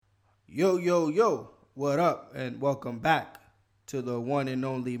Yo, yo, yo, what up? And welcome back to the one and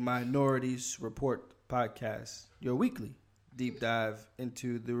only Minorities Report podcast, your weekly deep dive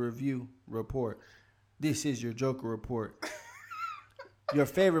into the review report. This is your Joker Report. Your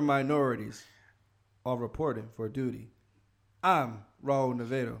favorite minorities are reporting for duty. I'm Raul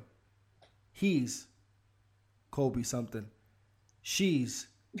Navedo. He's Colby something. She's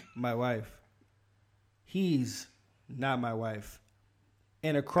my wife. He's not my wife.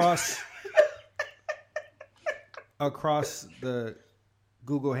 And across the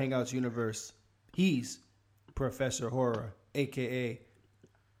Google Hangouts universe, he's Professor Horror, a.k.a.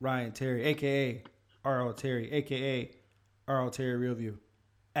 Ryan Terry, a.k.a. R.L. Terry, a.k.a. R.L. Terry Review,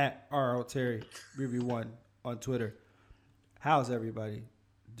 at R.L. Terry Review 1 on Twitter. How's everybody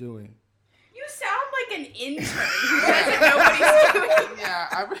doing? You sound like an intern who doesn't know what he's doing. Yeah,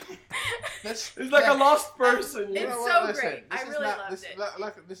 I mean, it's like a lost person. It's so great. I really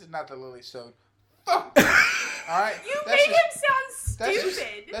loved it. This is not the Lily Show. All right. You made him sound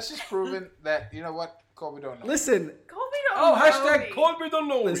stupid. That's just proven that, you know what, Colby don't know. Listen. Colby don't know hashtag me. Colby don't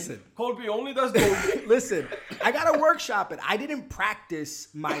know Listen. me. Colby only does know me. Listen, I got to workshop it. I didn't practice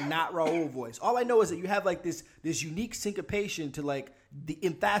my not Raul voice. All I know is that you have like this unique syncopation to like the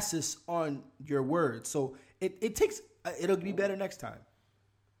emphasis on your words. So it takes, it'll be better next time.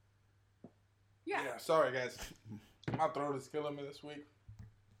 Yeah. Sorry, guys. My throat is killing me this week.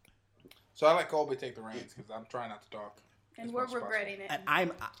 So I let Colby take the reins because I'm trying not to talk. And we're regretting it.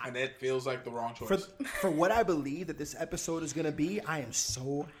 And it feels like the wrong choice. For what I believe that this episode is going to be, I am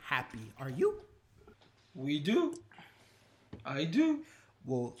so happy. Are you? We do. I do.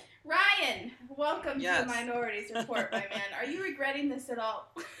 Well, Ryan, welcome to the Minorities Report, my man. Are you regretting this at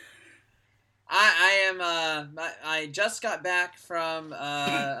all? I am. I just got back from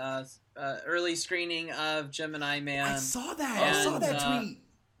early screening of Gemini Man. I saw that. I saw that tweet.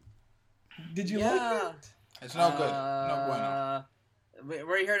 Did you like it? It's no good. No bueno.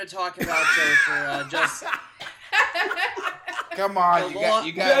 We're here to talk about Joker. Just come on, you got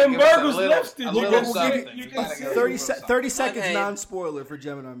the embargo's lifted. A little something. You can 30 seconds non-spoiler for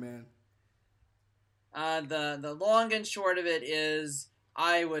Gemini Man. The long and short of it is,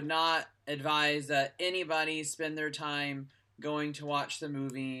 I would not advise that anybody spend their time going to watch the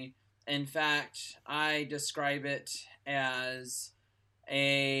movie. In fact, I describe it as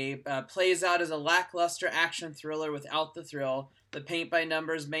plays out as a lackluster action thriller without the thrill. The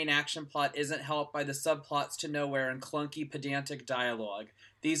paint-by-numbers main action plot isn't helped by the subplots to nowhere and clunky, pedantic dialogue.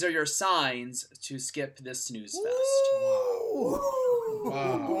 These are your signs to skip this snooze fest.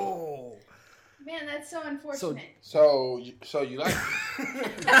 Wow. Man, that's so unfortunate. So you like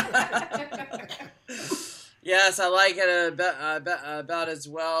Yes, I like it about as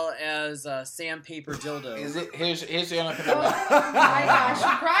well as sandpaper dildo. Is it? Here's the only thing. Oh my gosh,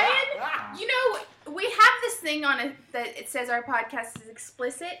 Brian! You know, we have this thing on it that it says our podcast is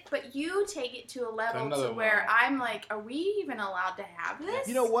explicit, but you take it to a level to where I'm like, are we even allowed to have this?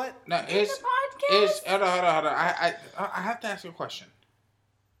 You know what? No, in the podcast? Hold on. I have to ask you a question.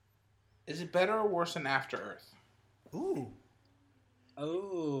 Is it better or worse than After Earth? Ooh.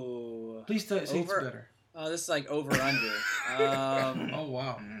 Oh. Please say it's better. Oh, this is like over under. Oh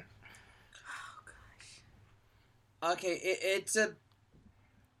wow. Oh gosh. Okay, it's a.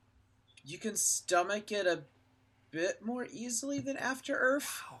 You can stomach it a bit more easily than After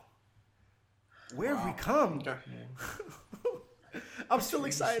Earth. Wow. Where have we come? I'm still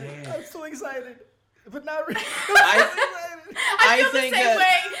excited. But not really. I feel the same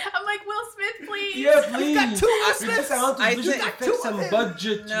way. I'm like, Will Smith, please. Yeah, please. You got two Will Smiths. I think some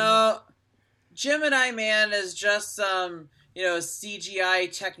budget. No, Gemini Man is just some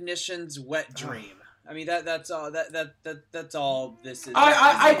CGI technician's wet dream. I mean that's all that's all this is.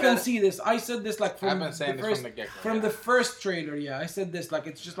 I can see this. I said this like I've been saying this from the first trailer. Yeah, I said this like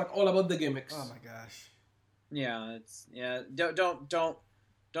it's just like all about the gimmicks. Oh my gosh. Yeah,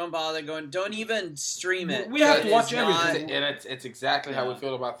 don't bother going. Don't even stream it. We have to watch everything. And it's exactly how we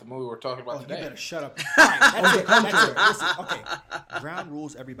feel about the movie we're talking about today. You better shut up. All right, that's it. Listen, okay. Ground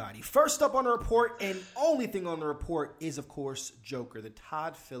rules, everybody. First up on the report, and only thing on the report is, of course, Joker, the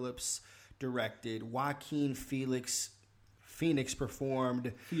Todd Phillips directed, Joaquin Phoenix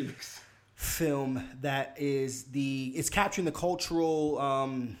performed film that it's capturing the cultural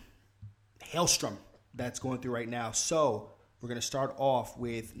hailstorm that's going through right now. So we're going to start off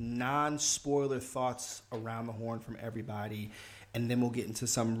with non-spoiler thoughts around the horn from everybody, and then we'll get into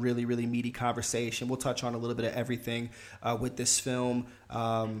some really, really meaty conversation. We'll touch on a little bit of everything with this film.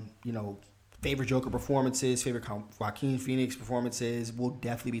 Favorite Joker performances, favorite Joaquin Phoenix performances. We'll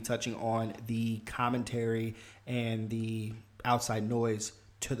definitely be touching on the commentary and the outside noise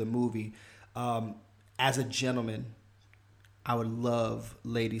to the movie. As a gentleman, I would love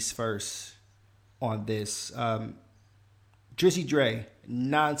ladies first on this. Drizzy Dre,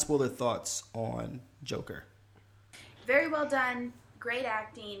 non-spoiler thoughts on Joker. Very well done. Great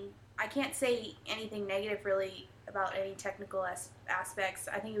acting. I can't say anything negative really about any technical aspects.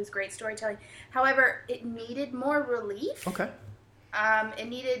 I think it was great storytelling. However, it needed more relief. Okay. It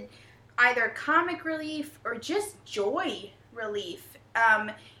needed either comic relief or just joy relief.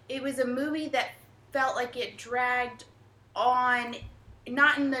 It was a movie that felt like it dragged on,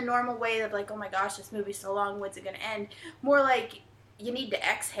 not in the normal way of like, oh my gosh, this movie's so long, when's it going to end? More like you need to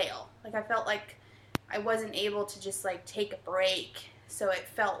exhale. Like I felt like I wasn't able to just like take a break, so it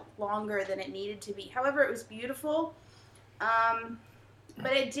felt longer than it needed to be. However, it was beautiful.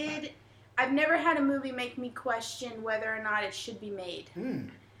 But it did, I've never had a movie make me question whether or not it should be made.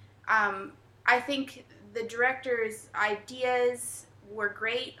 I think the director's ideas were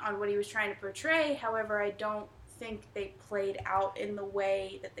great on what he was trying to portray. However, I don't think they played out in the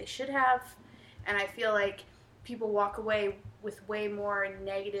way that they should have. And I feel like people walk away with way more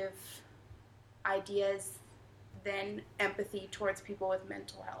negative ideas than empathy towards people with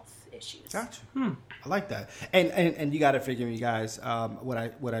mental health issues. Gotcha. I like that. And you got to figure me, guys.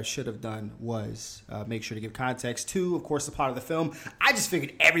 What I should have done was make sure to give context to, of course, the plot of the film. I just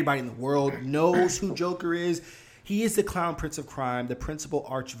figured everybody in the world knows who Joker is. He is the clown prince of crime, the principal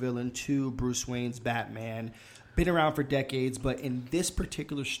arch villain to Bruce Wayne's Batman. Been around for decades, but in this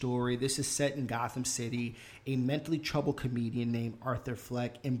particular story, this is set in Gotham City. A mentally troubled comedian named Arthur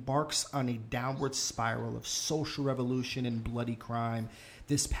Fleck embarks on a downward spiral of social revolution and bloody crime.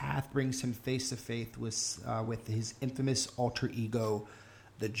 This path brings him face to face with his infamous alter ego,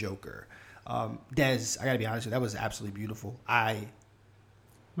 the Joker. Des, I gotta be honest with you, that was absolutely beautiful. I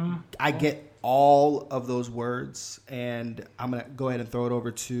get all of those words, and I'm gonna go ahead and throw it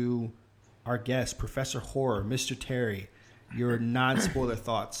over to our guest, Professor Horror, Mr. Terry. Your non-spoiler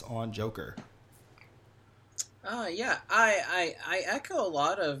thoughts on Joker. Yeah, I echo a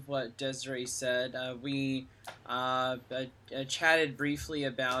lot of what Desiree said. We chatted briefly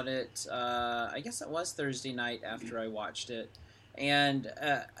about it. I guess it was Thursday night after I watched it. And,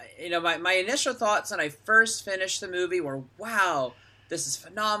 my initial thoughts when I first finished the movie were, wow, this is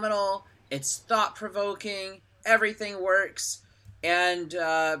phenomenal. It's thought-provoking. Everything works. And,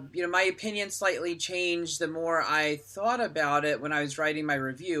 my opinion slightly changed the more I thought about it when I was writing my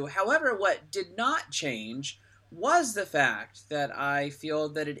review. However, what did not change was the fact that I feel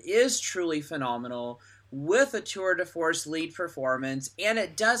that it is truly phenomenal with a tour de force lead performance, and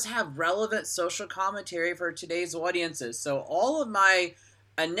it does have relevant social commentary for today's audiences. So all of my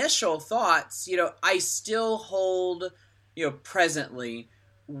initial thoughts, I still hold, presently.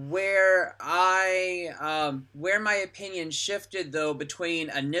 Where my opinion shifted, though, between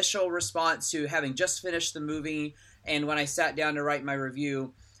initial response to having just finished the movie and when I sat down to write my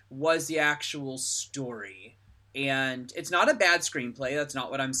review, was the actual story. And it's not a bad screenplay. That's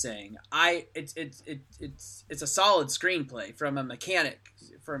not what I'm saying. It's a solid screenplay from a mechanic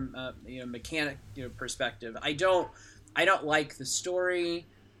perspective. I don't like the story.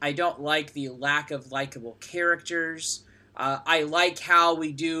 I don't like the lack of likable characters. I like how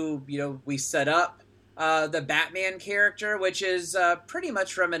we set up the Batman character, which is pretty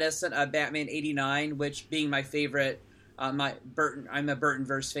much reminiscent of Batman '89, which being my favorite. I'm a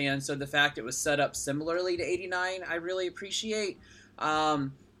Burtonverse fan, so the fact it was set up similarly to '89, I really appreciate.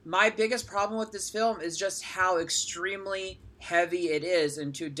 My biggest problem with this film is just how extremely heavy it is,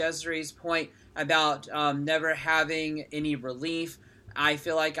 and to Desiree's point about never having any relief, I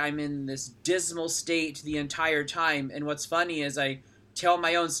feel like I'm in this dismal state the entire time. And what's funny is I tell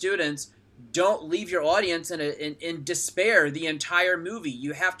my own students, don't leave your audience in despair the entire movie.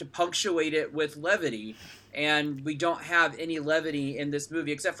 You have to punctuate it with levity. And we don't have any levity in this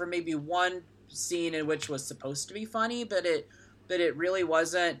movie, except for maybe one scene in which was supposed to be funny, but it really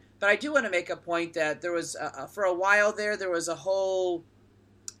wasn't. But I do want to make a point that there was, for a while there was a whole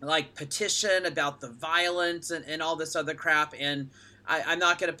petition about the violence and all this other crap, and I'm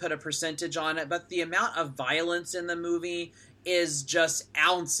not going to put a percentage on it, but the amount of violence in the movie is just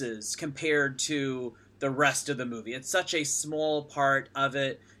ounces compared to the rest of the movie. It's such a small part of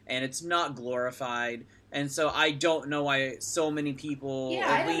it, and it's not glorified. And so I don't know why so many people,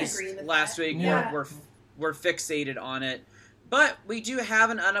 at least last week, were fixated on it. But we do have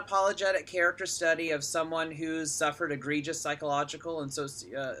an unapologetic character study of someone who's suffered egregious psychological and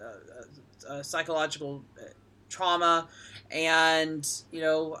psychological trauma. And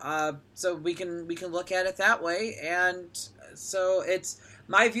so we can look at it that way. And so it's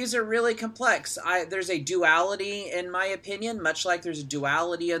My views are really complex. There's a duality in my opinion, much like there's a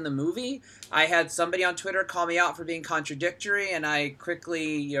duality in the movie. I had somebody on Twitter call me out for being contradictory, and I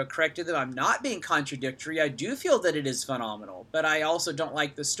quickly corrected them. I'm not being contradictory. I do feel that it is phenomenal, but I also don't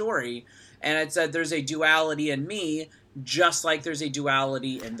like the story. And it said there's a duality in me, just like there's a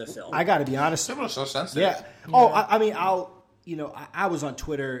duality in the film. I got to be honest. People are so sensitive. Yeah. Oh, I mean, I was on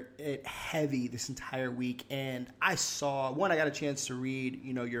Twitter heavy this entire week, and I got a chance to read,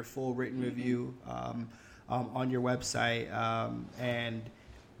 your full written review on your website, and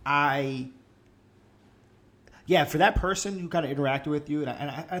for that person who kind of interacted with you,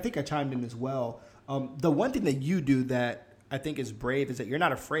 and I think I chimed in as well. The one thing that you do that I think is brave is that you're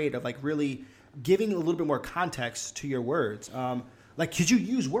not afraid of really giving a little bit more context to your words. Could you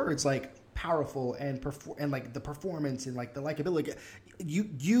use words like powerful and like the performance and like the likability?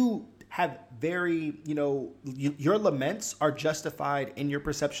 You have very, your laments are justified in your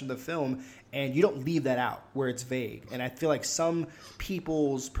perception of the film, and you don't leave that out where it's vague. And I feel like some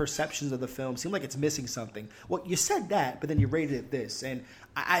people's perceptions of the film seem like it's missing something. Well, you said that, but then you rated it this. And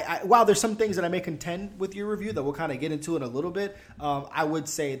I while there's some things that I may contend with your review that we'll kind of get into in a little bit, I would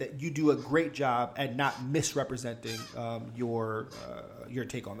say that you do a great job at not misrepresenting your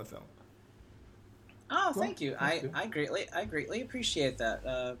take on the film. Oh, thank you. I greatly appreciate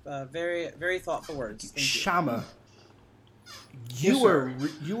that. Very, very thoughtful words. Thank you. Shama, you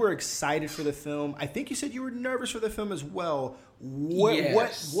were excited for the film. I think you said you were nervous for the film as well.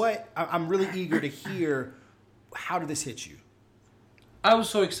 What? I'm really eager to hear. How did this hit you? I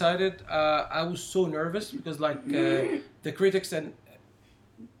was so excited. I was so nervous because, the critics and.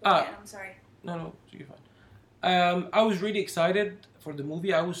 I'm sorry. No, you're fine. I was really excited for the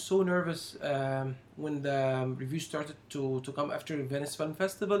movie. I was so nervous when the review started to come after the Venice Film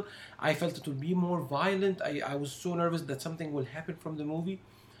Festival. I felt it would be more violent. I was so nervous that something will happen from the movie.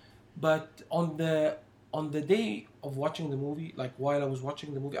 But on the day of watching the movie, while I was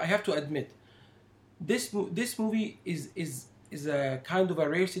watching the movie, I have to admit, this movie is a kind of a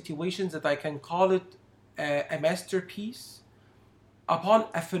rare situation that I can call it a masterpiece upon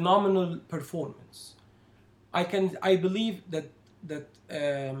a phenomenal performance. I believe that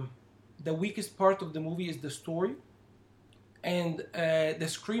the weakest part of the movie is the story, and the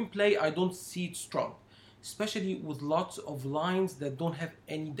screenplay. I don't see it strong, especially with lots of lines that don't have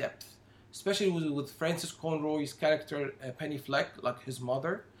any depth. Especially with Frances Conroy's character Penny Fleck, like his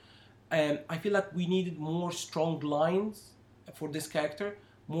mother. I feel like we needed more strong lines for this character,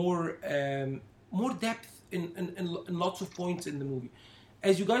 more depth in lots of points in the movie.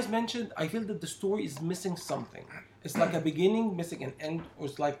 As you guys mentioned, I feel that the story is missing something. It's like a beginning missing an end, or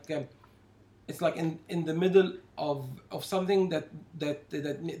it's like in the middle of something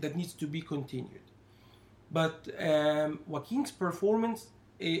that needs to be continued. But Joaquin's performance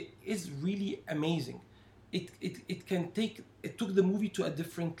is really amazing. It took the movie to a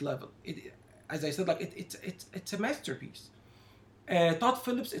different level. As I said, it's a masterpiece. Todd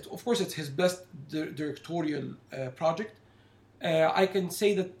Phillips, of course, it's his best directorial project. I can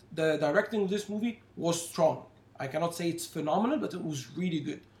say that the directing of this movie was strong. I cannot say it's phenomenal, but it was really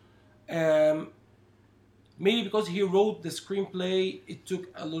good. Maybe because he wrote the screenplay, it took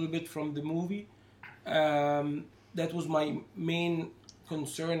a little bit from the movie. That was my main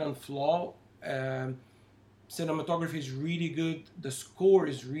concern and flaw. Cinematography is really good. The score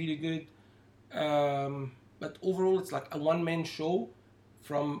is really good. But overall, it's like a one-man show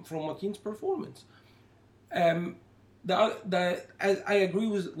from Joaquin's performance. I agree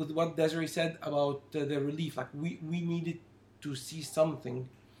with what Desiree said about the relief. We needed to see something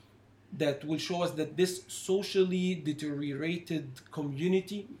that will show us that this socially deteriorated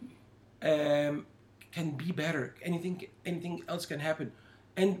community can be better. Anything else can happen.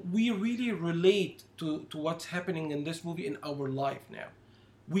 And we really relate to what's happening in this movie in our life now.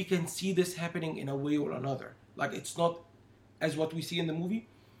 We can see this happening in a way or another. It's not as what we see in the movie.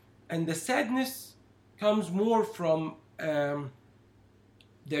 And the sadness comes more from the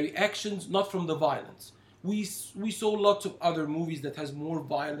reactions, not from the violence. We saw lots of other movies that has more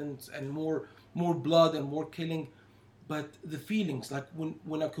violence and more blood and more killing, but the feelings,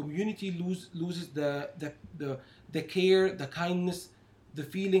 when a community loses the care, the kindness, the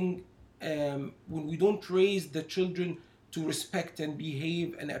feeling, when we don't raise the children to respect and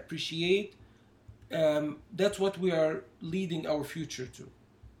behave and appreciate, that's what we are leading our future to.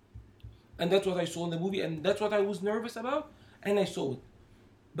 And that's what I saw in the movie, and that's what I was nervous about, and I saw it.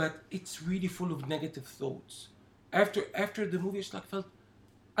 But it's really full of negative thoughts. After the movie,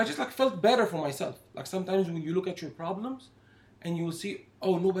 I just felt better for myself. Sometimes when you look at your problems, and you will see,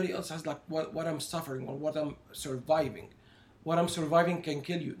 oh, nobody else has what I'm suffering or what I'm surviving. what I'm surviving can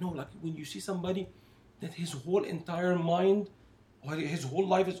kill you. No, like when you see somebody that his whole entire mind or his whole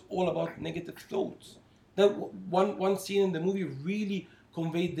life is all about negative thoughts. That one scene in the movie really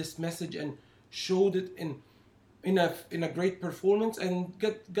conveyed this message and showed it in a great performance and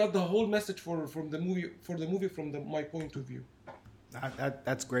got the whole message from the movie from my point of view.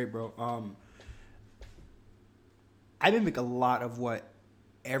 That's great, bro. I mimic a lot of what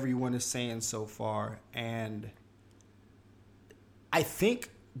everyone is saying so far, and I think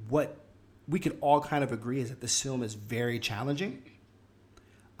what we could all kind of agree is that this film is very challenging.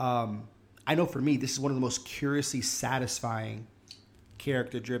 I know for me, this is one of the most curiously satisfying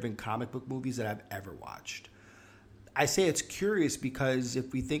character-driven comic book movies that I've ever watched. I say it's curious because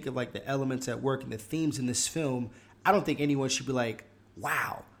if we think of like the elements at work and the themes in this film, I don't think anyone should be like,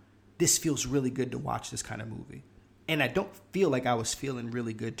 wow, this feels really good to watch this kind of movie. And I don't feel like I was feeling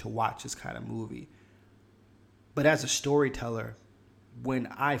really good to watch this kind of movie. But as a storyteller, when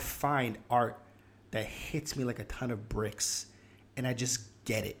I find art that hits me like a ton of bricks and I just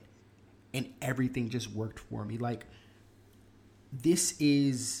get it and everything just worked for me, like this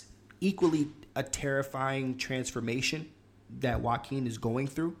is equally a terrifying transformation that Joaquin is going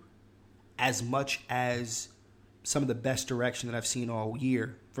through as much as some of the best direction that I've seen all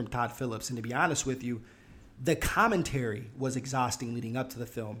year from Todd Phillips. And to be honest with you, the commentary was exhausting leading up to the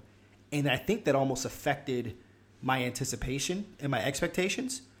film. And I think that almost affected my anticipation and my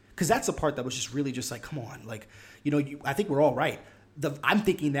expectations. Because that's the part that was just really just like, come on. Like, I think we're all right. I'm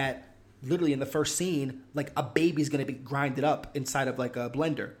thinking that literally in the first scene, like a baby's going to be grinded up inside of like a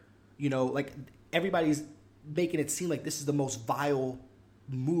blender. Like everybody's making it seem like this is the most vile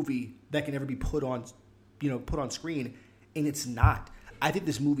movie that can ever be put on screen. And it's not. I think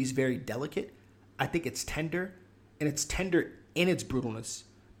this movie is very delicate. I think it's tender, and it's tender in its brutalness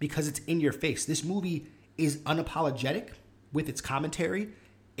because it's in your face. This movie is unapologetic with its commentary.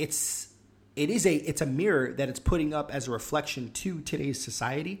 It's a mirror that it's putting up as a reflection to today's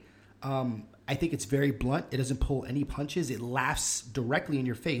society. I think it's very blunt. It doesn't pull any punches. It laughs directly in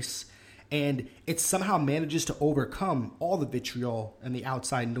your face, and it somehow manages to overcome all the vitriol and the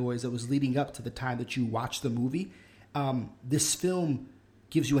outside noise that was leading up to the time that you watched the movie. This film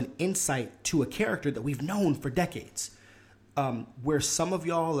gives you an insight to a character that we've known for decades. Where some of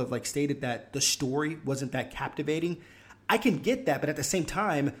y'all have like stated that the story wasn't that captivating. I can get that, but at the same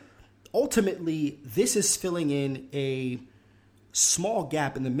time, ultimately, this is filling in a small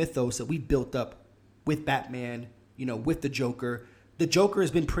gap in the mythos that we built up with Batman, with the Joker. The Joker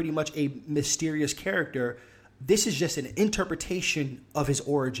has been pretty much a mysterious character. This is just an interpretation of his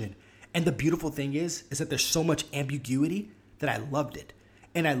origin. And the beautiful thing is that there's so much ambiguity that I loved it.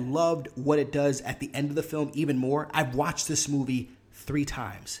 And I loved what it does at the end of the film even more. I've watched this movie 3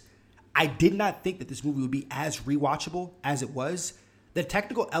 times. I did not think that this movie would be as rewatchable as it was. The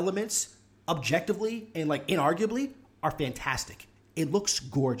technical elements, objectively and like inarguably, are fantastic. It looks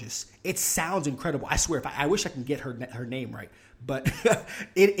gorgeous. It sounds incredible. I swear, I wish I can get her name right. But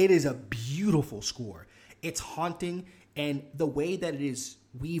it is a beautiful score. It's haunting. And the way that it is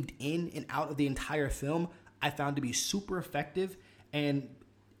weaved in and out of the entire film, I found to be super effective. And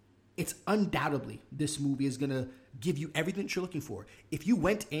it's undoubtedly, this movie is going to give you everything that you're looking for. If you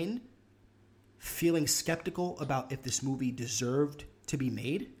went in feeling skeptical about if this movie deserved to be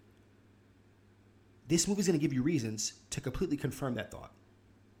made, this movie is going to give you reasons to completely confirm that thought.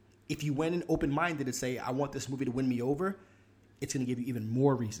 If you went in open-minded and say, I want this movie to win me over, it's going to give you even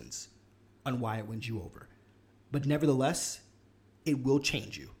more reasons on why it wins you over. But nevertheless, it will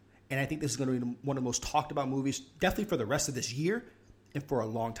change you. And I think this is going to be one of the most talked about movies, definitely for the rest of this year and for a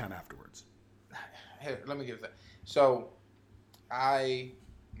long time afterwards. Here, let me give that. So, my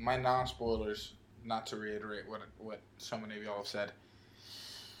non-spoilers, not to reiterate what so many of y'all have said,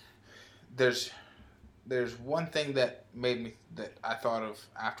 there's one thing that I thought of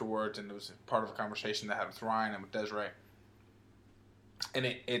afterwards, and it was part of a conversation that I had with Ryan and with Desiree, and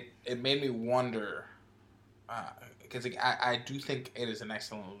it made me wonder, because I do think it is an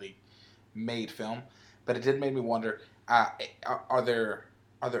excellently made film, but it did make me wonder, are there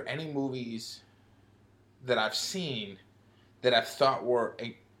any movies that I've seen that I've thought were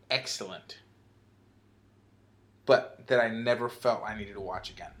excellent, but that I never felt I needed to watch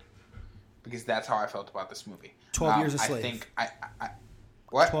again? Because that's how I felt about this movie. 12 Years a Slave. I think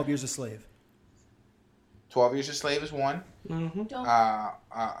what? 12 Years a Slave. 12 Years a Slave is one. Mm-hmm.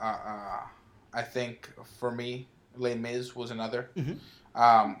 I think for me, Les Mis was another.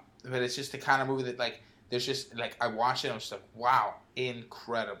 Mm-hmm. But it's just the kind of movie that there's just I watched it and I was like, wow,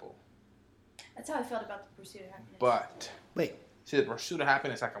 incredible. That's how I felt about The Pursuit of Happiness. But wait, See, The Pursuit of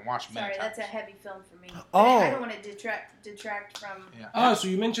Happiness I can watch many Sorry, times. that's a heavy film for me. Oh. I don't want to detract from... Yeah. Ah, so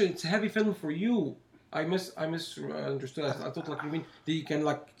you mentioned it's a heavy film for you. I misunderstood. I thought like you mean that you can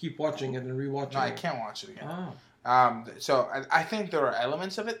like keep watching it and rewatch it. No, I can't watch it again. Ah. So I think there are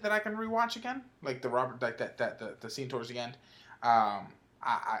elements of it that I can rewatch again, like the scene towards the end.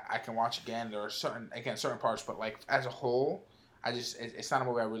 I can watch again. There are certain parts, but like as a whole, it's not a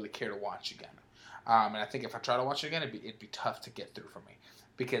movie I really care to watch again. And I think if I try to watch it again, it'd be tough to get through for me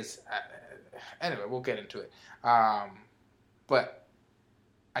because anyway, we'll get into it. But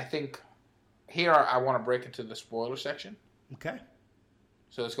I think here I want to break into the spoiler section. Okay.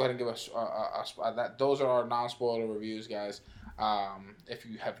 So let's go ahead and give us that. Those are our non-spoiler reviews, guys. If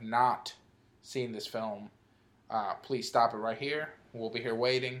you have not seen this film, please stop it right here. We'll be here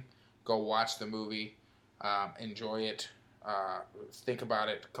waiting. Go watch the movie, enjoy it, think about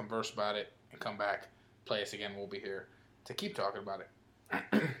it, converse about it, and come back, play us again. We'll be here to keep talking about it.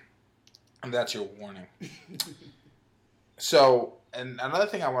 And that's your warning. So, and another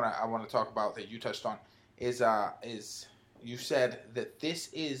thing I want to talk about that you touched on is you said that this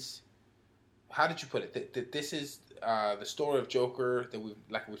is, how did you put it? That this is the story of Joker that we've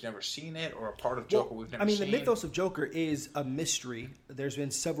never seen it, or a part of Joker we've never seen. The mythos of Joker is a mystery. There's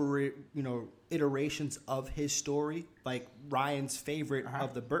been several iterations of his story. Like Ryan's favorite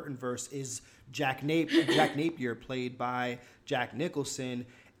of the Burtonverse is Jack Napier, played by Jack Nicholson,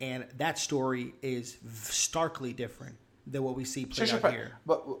 and that story is starkly different than what we see played out here.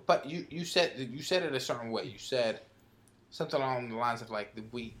 But you said it a certain way. You said something along the lines of like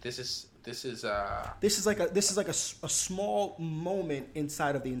this is like a small moment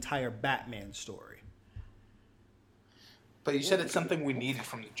inside of the entire Batman story. But you said it's something we needed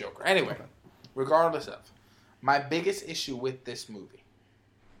from the Joker. Anyway, regardless of, my biggest issue with this movie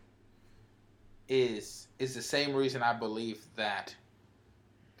is the same reason I believe that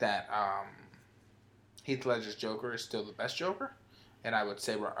Heath Ledger's Joker is still the best Joker, and I would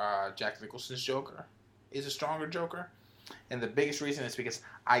say Jack Nicholson's Joker is a stronger Joker. And the biggest reason is because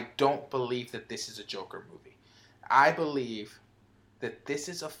I don't believe that this is a Joker movie. I believe that this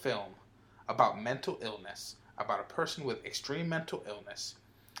is a film about mental illness, about a person with extreme mental illness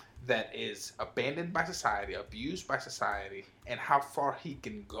that is abandoned by society, abused by society, and how far he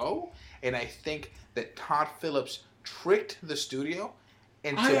can go. And I think that Todd Phillips tricked the studio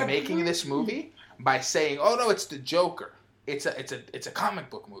into making this movie by saying, "Oh no, it's the Joker. It's a comic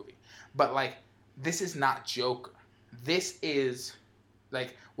book movie." But like, this is not Joker. This is,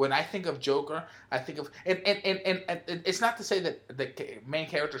 like, when I think of Joker, I think of and it's not to say that the main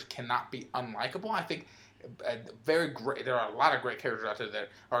characters cannot be unlikable. I think very great. There are a lot of great characters out there that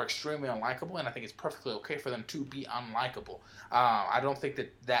are extremely unlikable, and I think it's perfectly okay for them to be unlikable. I don't think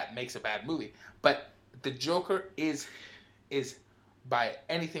that makes a bad movie. But the Joker is by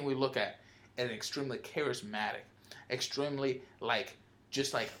anything we look at, an extremely charismatic, extremely like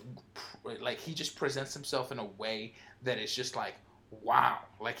he just presents himself in a way that is just like, wow,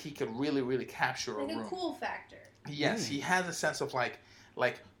 like he could really, really capture a room. Like a cool factor. Yes, he has a sense of like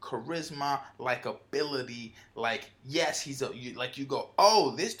charisma, like ability, like yes, you go,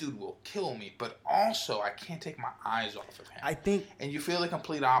 oh, this dude will kill me, but also I can't take my eyes off of him. I think, and you feel the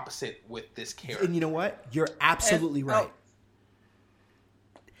complete opposite with this character. And you know what? You're absolutely right.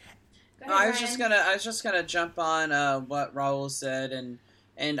 I was just gonna jump on what Raul said,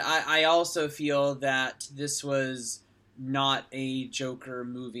 and I also feel that this was not a Joker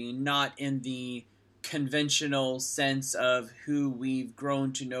movie, not in the conventional sense of who we've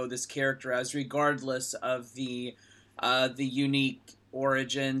grown to know this character as, regardless of the unique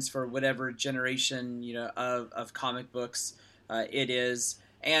origins for whatever generation of comic books it is.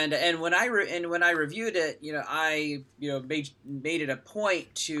 And when I reviewed it, I made it a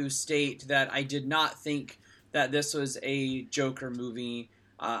point to state that I did not think that this was a Joker movie.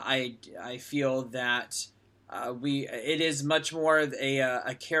 I feel that it is much more of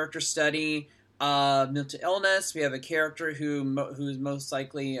a character study of mental illness. We have a character who most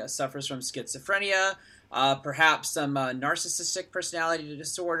likely suffers from schizophrenia, perhaps some narcissistic personality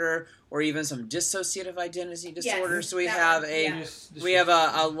disorder, or even some dissociative identity disorder. Yes, so we have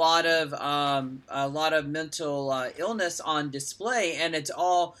a lot of mental illness on display, and it's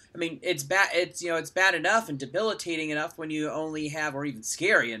all. I mean, it's bad. It's bad enough and debilitating enough when you only have, or even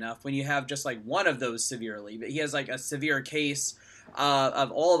scary enough when you have just like one of those severely. But he has like a severe case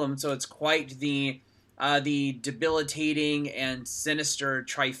of all of them, so it's quite the debilitating and sinister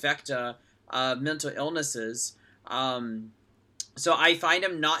trifecta of mental illnesses. So I find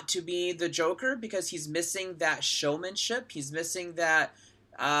him not to be the Joker because he's missing that showmanship. He's missing that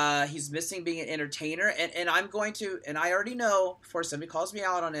He's missing being an entertainer, and I'm going to, and I already know before somebody calls me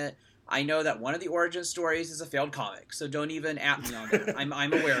out on it. I know that one of the origin stories is a failed comic, so don't even at me on that.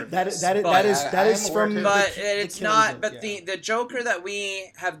 I'm aware of that this. That is from. But it's not. But the Joker that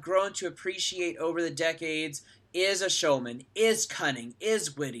we have grown to appreciate over the decades is a showman, is cunning,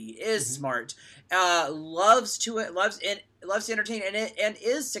 is witty, is smart, loves to entertain, and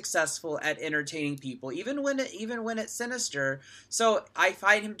is successful at entertaining people, even when it's sinister. So I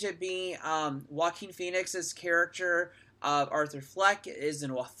find him to be Joaquin Phoenix's character. Arthur Fleck is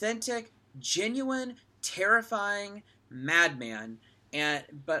an authentic, genuine, terrifying madman,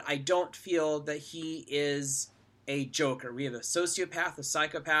 but I don't feel that he is a Joker. We have a sociopath, a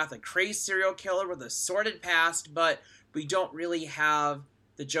psychopath, a crazed serial killer with a sordid past, but we don't really have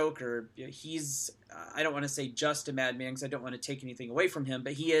the Joker. He's I don't want to say just a madman because I don't want to take anything away from him,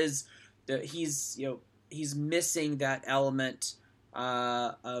 but he's missing that element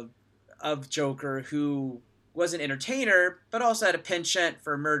of Joker, who was an entertainer, but also had a penchant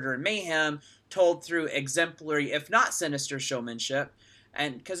for murder and mayhem, told through exemplary, if not sinister, showmanship.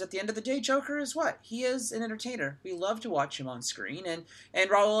 And because at the end of the day, Joker is what? He is an entertainer. We love to watch him on screen, and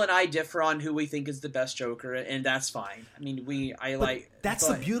Raul and I differ on who we think is the best Joker, and that's fine. I mean, that's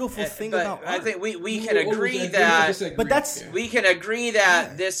the beautiful thing about art. I think we can agree that, but that's we can agree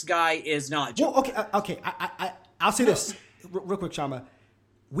that this guy is not Joker. Well, okay. I'll say this real quick, Chama.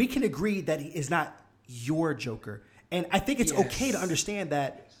 We can agree that he is not your Joker, and I think it's okay to understand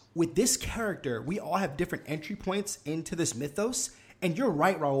that with this character, we all have different entry points into this mythos. And you're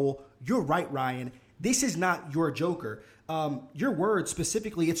right, Raul. You're right, Ryan. This is not your Joker. Your words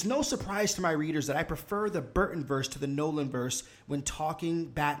specifically, it's no surprise to my readers that I prefer the Burton verse to the Nolan verse when talking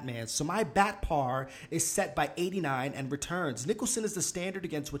Batman. So my bat par is set by 89 and returns. Nicholson is the standard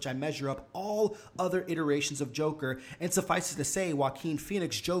against which I measure up all other iterations of Joker. And suffices to say, Joaquin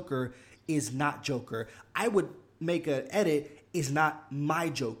Phoenix Joker is not Joker. I would make an edit, is not my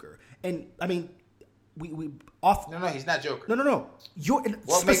Joker. And I mean, we off. No, he's not Joker. No.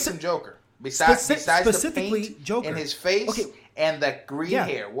 What makes him Joker? Besides the paint Joker in his face and that green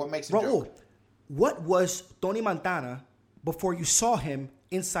hair, what makes him Joker? What was Tony Montana before you saw him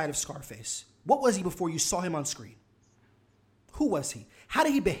inside of Scarface? What was he before you saw him on screen? Who was he? How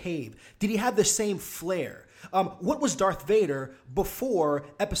did he behave? Did he have the same flair? What was Darth Vader before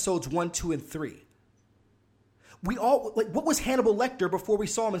episodes 1, 2, and 3? What was Hannibal Lecter before we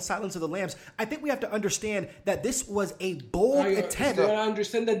saw him in Silence of the Lambs? I think we have to understand that this was a bold attempt. I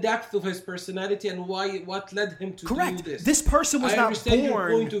understand the depth of his personality and what led him to do this. This person was not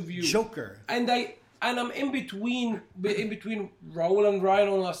born Joker. And I'm in between Raul and Ryan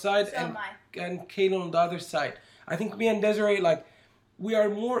on our side and Kayla on the other side. I think me and Desiree, we are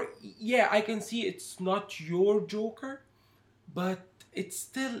more. Yeah, I can see it's not your Joker, but it's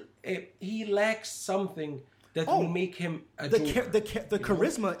still he lacks something that will make him a Joker. The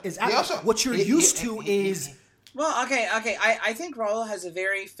charisma is what you're used to is... Well, okay. I think Raul has a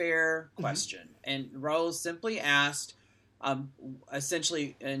very fair question. And Raul simply asked,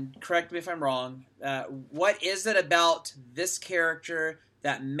 essentially, and correct me if I'm wrong, what is it about this character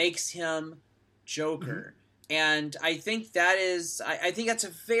that makes him Joker? And I think that's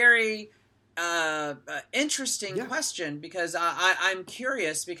a very interesting question, because I'm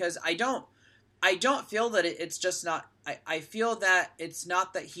curious, because I don't feel that it's just not. I feel that it's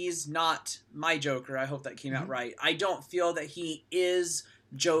not that he's not my Joker. I hope that came out right. I don't feel that he is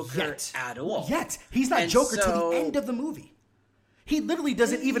Joker at all. He's not Joker till the end of the movie. He literally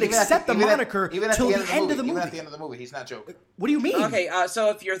doesn't even accept the moniker till the end of the movie. Even at the end of the movie, he's not Joker. What do you mean? Okay, so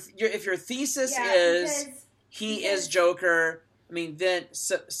if your thesis is he is Joker, I mean, then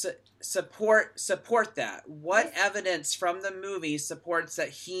support that. What evidence from the movie supports that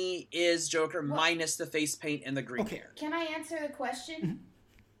he is Joker minus the face paint and the green hair? Can I answer the question?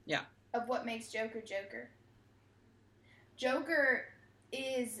 Yeah. Of what makes Joker Joker? Joker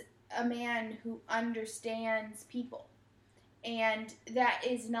is a man who understands people. And that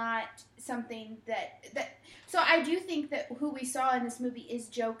is not something that so I do think that who we saw in this movie is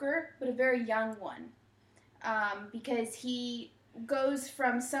Joker, but a very young one. Because he goes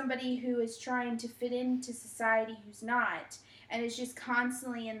from somebody who is trying to fit into society who's not, and is just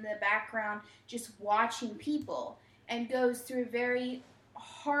constantly in the background just watching people, and goes through a very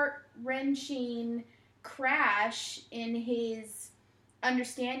heart-wrenching crash in his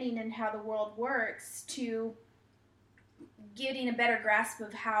understanding and how the world works to getting a better grasp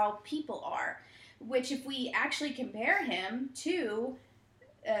of how people are, which if we actually compare him to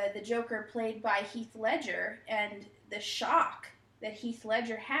the Joker played by Heath Ledger and the shock that Heath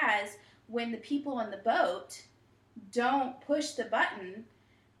Ledger has when the people on the boat don't push the button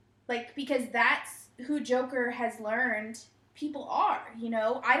Like, because that's who Joker has learned people are, you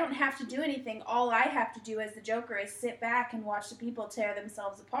know? I don't have to do anything. All I have to do as the Joker is sit back and watch the people tear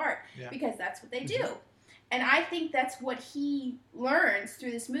themselves apart. Yeah. Because that's what they do. And I think that's what he learns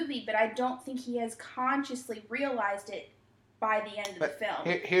through this movie, but I don't think he has consciously realized it by the end of the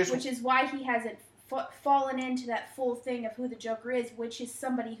film. Which is why he hasn't fallen into that full thing of who the Joker is, which is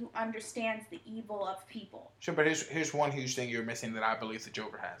somebody who understands the evil of people. Sure, but here's one huge thing you're missing that I believe the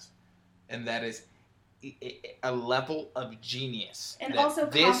Joker has. And that is a level of genius. And also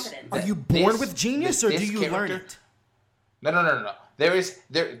confidence. Are you born with genius, or do you learn it? No. There is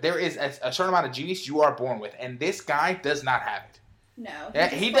a certain amount of genius you are born with, and this guy does not have it. No,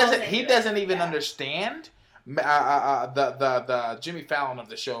 he doesn't even understand the Jimmy Fallon of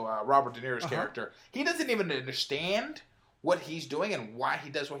the show, Robert De Niro's character. He doesn't even understand what he's doing and why he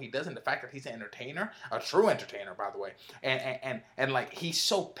does what he does, and the fact that he's an entertainer, a true entertainer, by the way, and like he's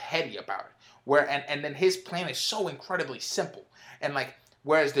so petty about it. And then his plan is so incredibly simple, and like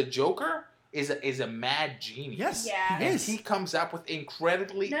whereas the Joker is a mad genius. Yes, yeah. he is. He comes up with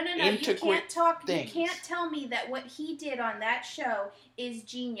incredibly intricate things. You can't tell me that what he did on that show is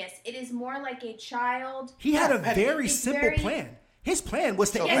genius. It is more like a child. He had a very simple plan. His plan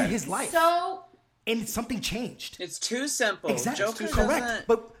was to end his life. And something changed. It's too simple. Exactly. Joker correct.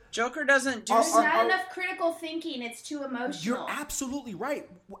 But Joker doesn't do. There's not enough critical thinking. It's too emotional. You're absolutely right.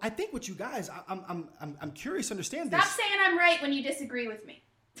 I think what you guys, I'm curious to understand Stop this. saying I'm right when you disagree with me.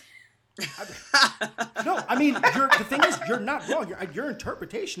 No, I mean, the thing is, you're not wrong. Your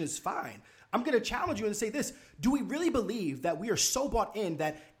interpretation is fine. I'm going to challenge you and say this. Do we really believe that we are so bought in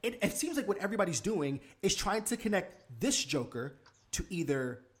that it seems like what everybody's doing is trying to connect this Joker to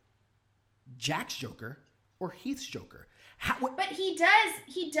either Jack's Joker or Heath's Joker? But he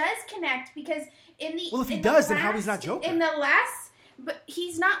does connect, because in the if he does, then how he's not Joker? In the last, but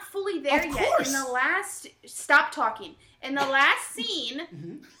he's not fully there yet. Course. In the last, stop talking. In the last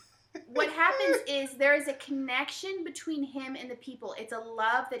scene, what happens is there is a connection between him and the people. It's a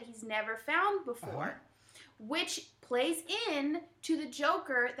love that he's never found before, which plays in to the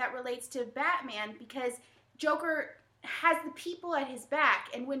Joker that relates to Batman, because Joker has the people at his back,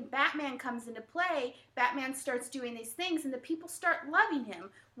 and when Batman comes into play, Batman starts doing these things and the people start loving him,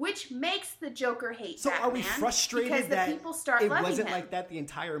 which makes the Joker hate Batman. So are we frustrated because that the people start it loving wasn't him. like that the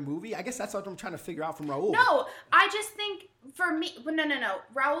entire movie? I guess that's what I'm trying to figure out from Raul. No, I just think for me, no.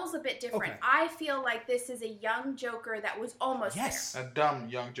 Raul's a bit different. Okay. I feel like this is a young Joker that was almost there. A dumb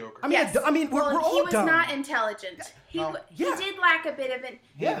young Joker. I mean, we're all dumb. He was not intelligent. He did lack a bit of it.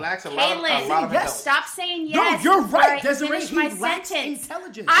 He lacks a lot of intelligence. Stop saying yes. No, you're right, Desiree. He lacks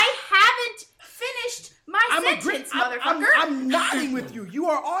intelligence. I haven't finished my sentence, motherfucker. I'm nodding with you. You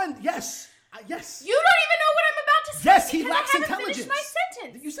are on. Yes. Yes. You don't even know what I'm about to say. Yes, he lacks intelligence. Finished my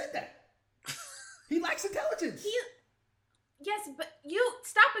sentence. You said that. He lacks intelligence. Yes, but you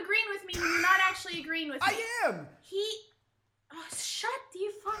stop agreeing with me when you're not actually agreeing with me. I am. Shut the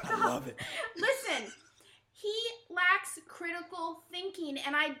fuck up. I love it. Listen, he lacks critical thinking,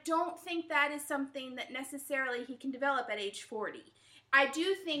 and I don't think that is something that necessarily he can develop at age 40. I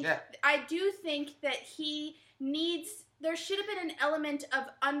do think that he needs. There should have been an element of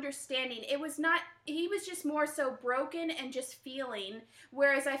understanding. He was just more so broken and just feeling,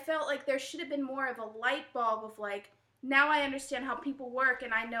 whereas I felt like there should have been more of a light bulb of like, now I understand how people work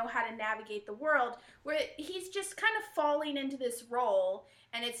and I know how to navigate the world, where he's just kind of falling into this role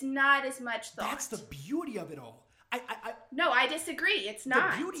and it's not as much thought. That's the beauty of it all. No, I disagree. It's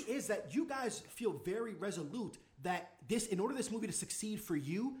not. The beauty is that you guys feel very resolute that in order for this movie to succeed for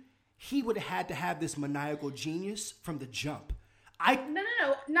you, he would have had to have this maniacal genius from the jump.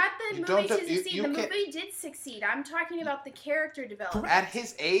 No. Not the movie to succeed. The movie did succeed. I'm talking about the character development. At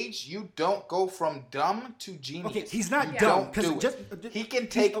his age, you don't go from dumb to genius. Okay, he's not dumb. He can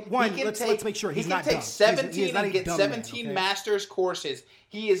take let's make sure he's not dumb. 17 and get 17 master's courses.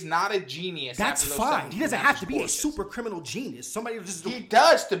 He is not a genius. That's fine. He doesn't have to be a super criminal genius. Somebody just he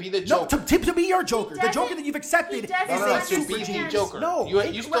does to be the Joker. No, to be your Joker. The Joker that you've accepted is a super genius. Joker. No,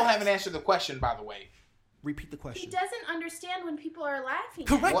 you still haven't answered the question, by the way. Repeat the question. He doesn't understand when people are laughing.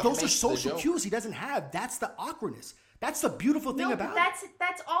 Correct. Those are social cues he doesn't have. That's the awkwardness. That's the beautiful thing about it.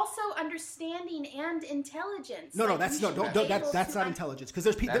 That's also understanding and intelligence. No, that's not intelligence. Because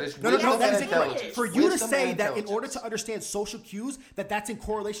there's people. That is intelligence. For you to say that in order to understand social cues that's in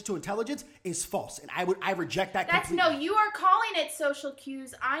correlation to intelligence is false, and I reject that. No, you are calling it social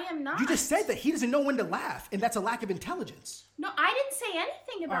cues. I am not. You just said that he doesn't know when to laugh, and that's a lack of intelligence. No, I didn't say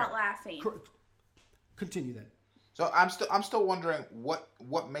anything about laughing. Continue then. So I'm still wondering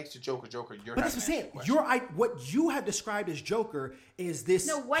what makes the Joker Joker. But that's what I'm saying. What you have described as Joker is this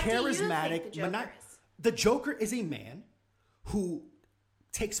charismatic. The Joker is a man who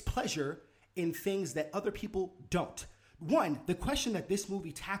takes pleasure in things that other people don't. One, the question that this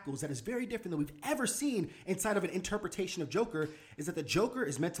movie tackles that is very different than we've ever seen inside of an interpretation of Joker is that the Joker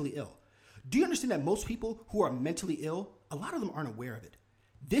is mentally ill. Do you understand that most people who are mentally ill, a lot of them aren't aware of it?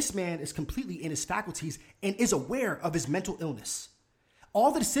 This man is completely in his faculties and is aware of his mental illness.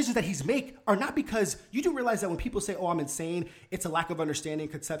 All the decisions that he's make are not because you do realize that when people say, oh, I'm insane, it's a lack of understanding,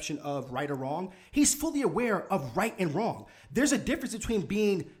 conception of right or wrong. He's fully aware of right and wrong. There's a difference between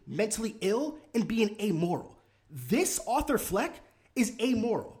being mentally ill and being amoral. This Arthur Fleck is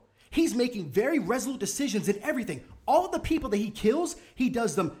amoral. He's making very resolute decisions in everything. All of the people that he kills, he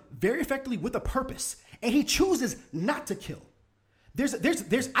does them very effectively with a purpose. And he chooses not to kill.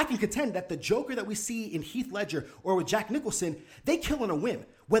 I can contend that the Joker that we see in Heath Ledger or with Jack Nicholson, they kill on a whim,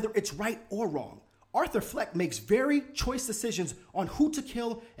 whether it's right or wrong. Arthur Fleck makes very choice decisions on who to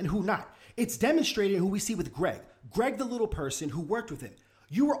kill and who not. It's demonstrated in who we see with Greg. Greg, the little person who worked with him.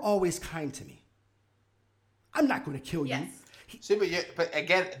 You were always kind to me. I'm not going to kill you. But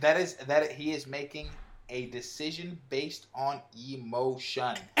again, he is making a decision based on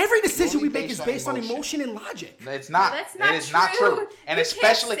emotion. Every decision we make is based on emotion and logic. It's not. It is not true. And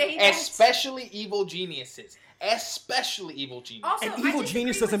especially evil geniuses. Especially evil geniuses. Also, and evil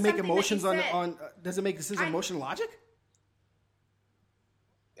genius doesn't make emotions doesn't make decisions on emotion and logic?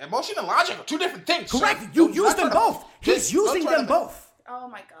 Emotion and logic are two different things. Correct. You use them both. He's using them both. Oh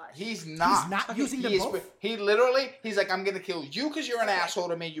my gosh. He's not using them both. He's like, I'm going to kill you because you're an asshole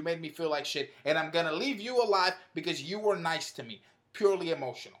to me. You made me feel like shit. And I'm going to leave you alive because you were nice to me. Purely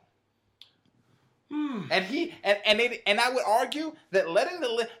emotional. And I would argue that letting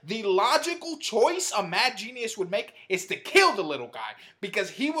the logical choice a mad genius would make is to kill the little guy. Because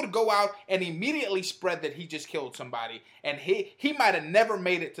he would go out and immediately spread that he just killed somebody. And he might have never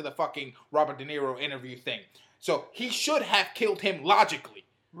made it to the fucking Robert De Niro interview thing. So he should have killed him logically.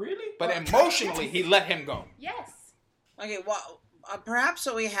 Really? But emotionally, he let him go. Yes. Okay, well, perhaps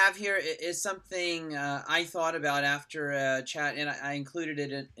what we have here is something I thought about after a chat, and I included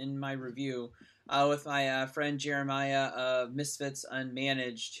it in my review with my friend Jeremiah of Misfits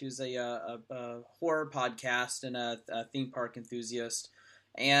Unmanaged, who's a horror podcast and a theme park enthusiast.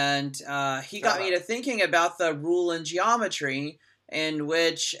 And he got me to thinking about the rule in geometry, in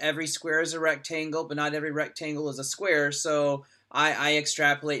which every square is a rectangle, but not every rectangle is a square. So I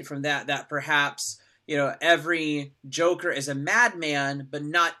extrapolate from that perhaps, every Joker is a madman, but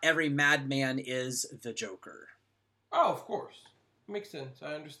not every madman is the Joker. Oh, of course. Makes sense.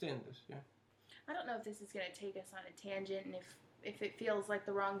 I understand this, yeah. I don't know if this is going to take us on a tangent, and if it feels like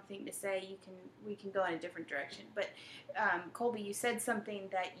the wrong thing to say, we can go in a different direction. But Colby, you said something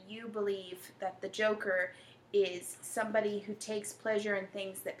that you believe that the Joker is somebody who takes pleasure in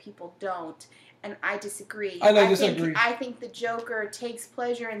things that people don't, and I disagree. I disagree. I think the Joker takes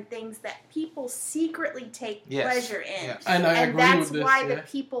pleasure in things that people secretly take pleasure in, yes. And I agree that's with this, why the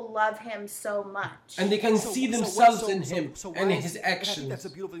people love him so much. And they can see themselves in him and in his actions. I think that's a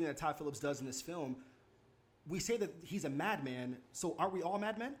beautiful thing that Todd Phillips does in this film. We say that he's a madman, so aren't we all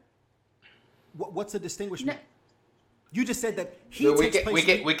madmen? What's the distinguishment? No. You just said that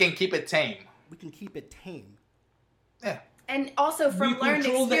we can keep it tame. We can keep it tame. Yeah. And also from learned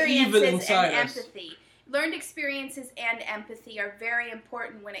experiences and empathy. Learned experiences and empathy are very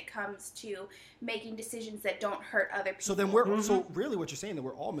important when it comes to making decisions that don't hurt other people. So then so really what you're saying that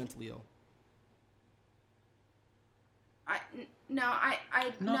we're all mentally ill. I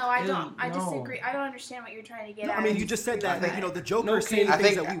don't. I disagree. I don't understand what you're trying to get at. I mean, you just said that the Joker is saying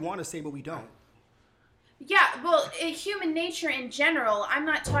things that we want to say but we don't. Yeah, well, human nature in general, I'm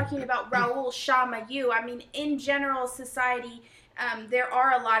not talking about Raoul Shah Mayu. I mean, in general society, there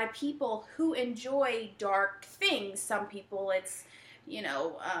are a lot of people who enjoy dark things. Some people, it's, I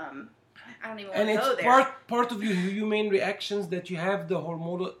don't even want to go there. And it's part of your human reactions that you have the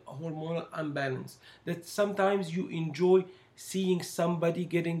hormonal imbalance. That sometimes you enjoy seeing somebody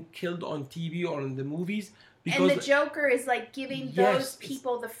getting killed on TV or in the movies. And the Joker is like giving those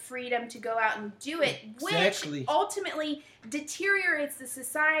people the freedom to go out and do it, which ultimately deteriorates the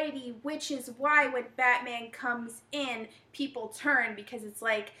society, which is why when Batman comes in, people turn, because it's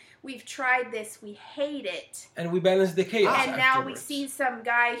like, we've tried this, we hate it. And we balance the chaos And now we see some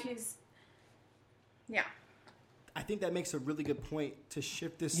guy who's... Yeah. I think that makes a really good point to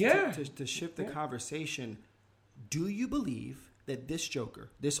shift this, to shift the conversation. Do you believe that this Joker,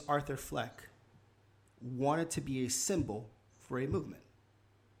 this Arthur Fleck, wanted to be a symbol for a movement?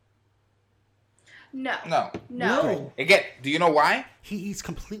 No. Again, do you know why? He's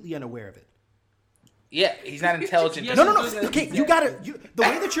completely unaware of it. Yeah, he's not intelligent. No. Okay, you gotta. The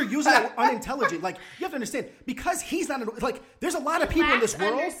way that you're using it, unintelligent, like, you have to understand, because he's not, like, there's a lot of people in this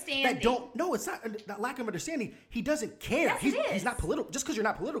world that don't. No, it's not lack of understanding. He doesn't care. Yes, He's not political. Just because you're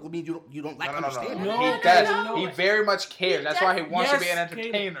not political means you don't lack understanding. No, he does. He very much cares. That's why he wants to be an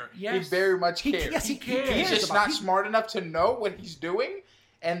entertainer. He very much cares. Yes, he cares. He's just not smart enough to know what he's doing.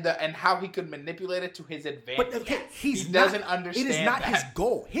 And how he could manipulate it to his advantage. But okay, he doesn't understand. It is not that. his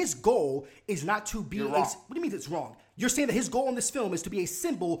goal. His goal is not to be. You're wrong. What do you mean it's wrong? You're saying that his goal in this film is to be a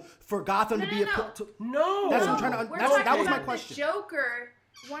symbol for Gotham to be a. No, that's what I'm trying to. That was my question. The Joker.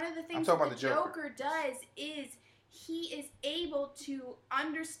 One of the things that the Joker does is he is able to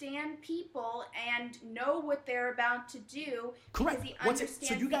understand people and know what they're about to do. Correct. He understands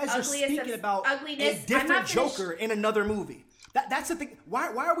so you guys are speaking about ugliness. a different Joker in another movie. That's the thing. Why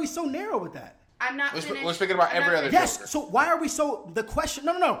are we so narrow with that? I'm not finished. We're speaking about every other Joker. Yes, so why are we so... The question...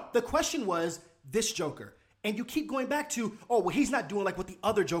 No. The question was this Joker. And you keep going back to, he's not doing like what the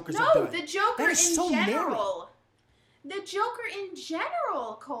other Jokers have done. No, the Joker in so general. Narrow. The Joker in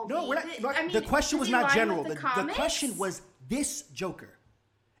general, Colby. No, we're not... The question was not general. The question was this Joker.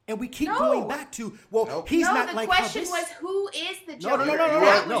 And we keep going back to, he's not like... No, the question was, who is the Joker?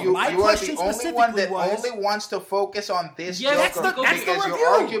 No. My question specifically was... only wants to focus on this Joker that's the because review. your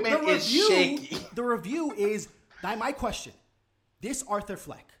argument is shaky. The review is, my question, this Arthur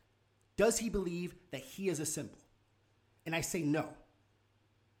Fleck, does he believe that he is a symbol? And I say no.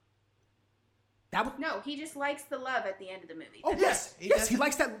 No, he just likes the love at the end of the movie. Oh, yes. He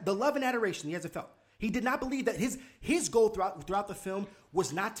likes the love and adoration he hasn't felt. He did not believe that his goal throughout the film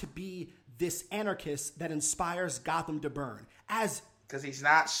was not to be this anarchist that inspires Gotham to burn. Because he's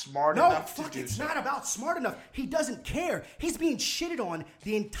not smart enough to do it's so. not about smart enough. He doesn't care. He's being shitted on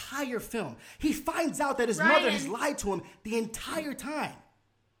the entire film. He finds out that his mother has lied to him the entire time.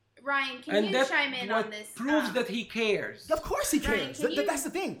 Ryan, can you chime in on this? Proves that he cares. Of course he cares. Ryan, that's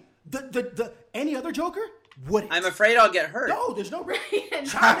the thing. The any other Joker wouldn't. I'm afraid I'll get hurt. No, there's no Ryan,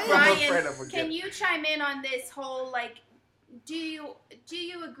 can you chime in on this whole, like, do you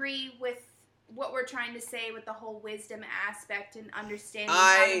agree with what we're trying to say with the whole wisdom aspect and understanding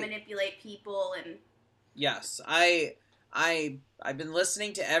how to manipulate people? And yes, I've been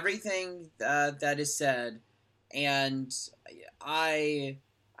listening to everything that is said, and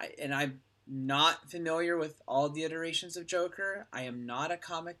I'm not familiar with all the iterations of Joker. I am not a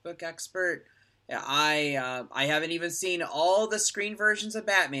comic book expert. I haven't even seen all the screen versions of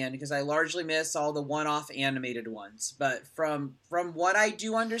Batman because I largely miss all the one-off animated ones. But from what I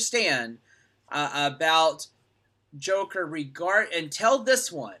do understand about Joker, until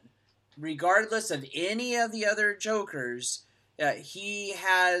this one, regardless of any of the other Jokers, he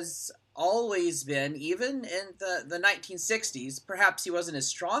has always been, even in the 1960s, perhaps he wasn't as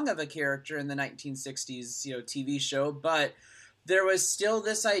strong of a character in the 1960s, TV show, but there was still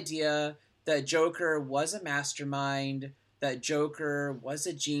this idea that Joker was a mastermind, that Joker was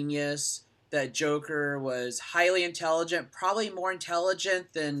a genius, that Joker was highly intelligent, probably more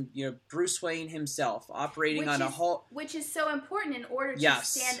intelligent than Bruce Wayne himself, operating on a whole... Which is so important in order to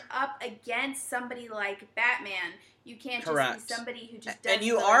stand up against somebody like Batman. You can't just be somebody who just does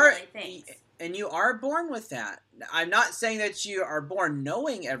things. And you are born with that. I'm not saying that you are born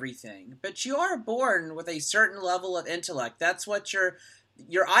knowing everything, but you are born with a certain level of intellect. That's what your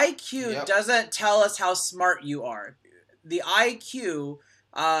IQ doesn't tell us how smart you are. The IQ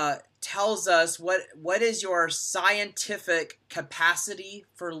tells us what is your scientific capacity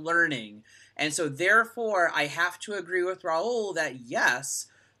for learning. And so therefore, I have to agree with Raul that yes,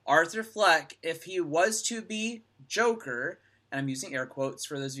 Arthur Fleck, if he was to be Joker, and I'm using air quotes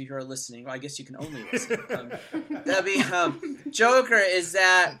for those of you who are listening. Well, I guess you can only listen. Joker is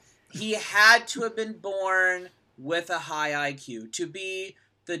that he had to have been born with a high IQ to be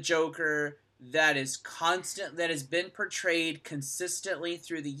the Joker that has been portrayed consistently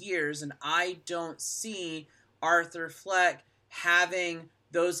through the years, and I don't see Arthur Fleck having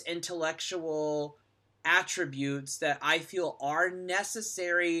those intellectual attributes that I feel are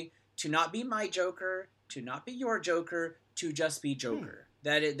necessary to not be my Joker, to not be your Joker, to just be Joker.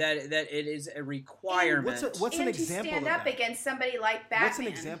 That it is a requirement. What's an example of that? To stand up against somebody like Batman. What's an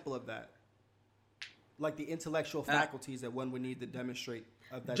example of that? Like the intellectual faculties that one would need to demonstrate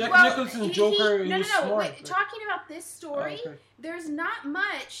of that. Jack Nicholson's Joker is smart. Wait, talking about this story, there's not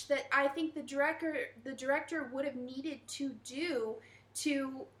much that I think the director would have needed to do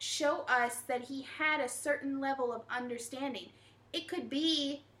to show us that he had a certain level of understanding. It could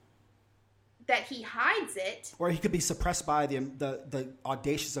be that he hides it. Or he could be suppressed by the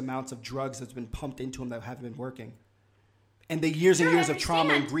audacious amounts of drugs that's been pumped into him that haven't been working. And the years and years of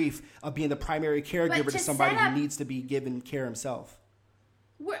trauma and grief of being the primary caregiver to somebody who needs to be given care himself.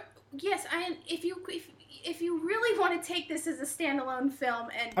 Yes, if you really want to take this as a standalone film,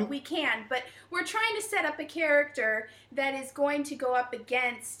 and we can, but we're trying to set up a character that is going to go up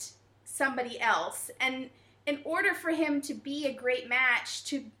against somebody else. And in order for him to be a great match,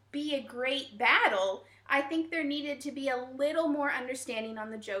 to be a great battle, I think there needed to be a little more understanding on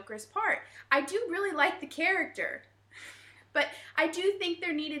the Joker's part. I do really like the character, but I do think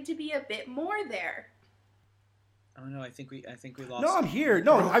there needed to be a bit more there. Oh no, I think we lost. No, I'm here.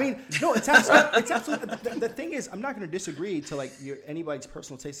 No, I mean, no, it's absolutely. The thing is, I'm not going to disagree to like anybody's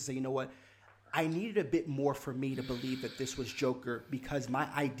personal taste to say, you know what, I needed a bit more for me to believe that this was Joker because my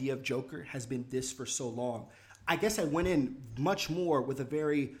idea of Joker has been this for so long. I guess I went in much more with a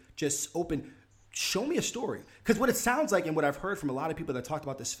very just open, show me a story. Because what it sounds like and what I've heard from a lot of people that talked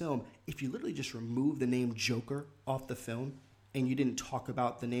about this film, if you literally just remove the name Joker off the film and you didn't talk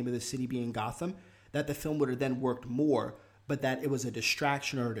about the name of the city being Gotham, that the film would have then worked more, but that it was a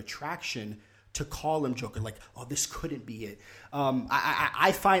distraction or a detraction to call him Joker. Like, oh, this couldn't be it.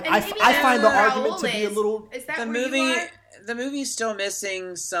 I find the argument to be a little. Is that the movie's still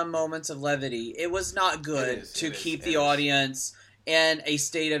missing some moments of levity. It was not good to keep the audience in a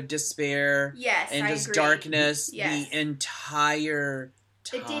state of despair and just darkness the entire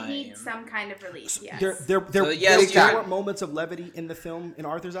time. It did need some kind of relief. Yes. There were moments of levity in the film in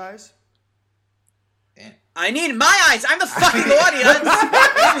Arthur's eyes. I need my eyes. I'm the fucking audience.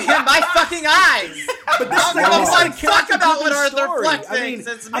 My fucking eyes. But this I don't want to talk about what Arthur Fleck thinks.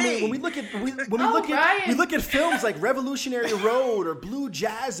 It's me. I mean, when we look at films like Revolutionary Road or Blue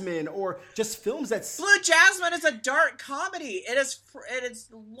Jasmine or just films that Blue Jasmine is a dark comedy. It is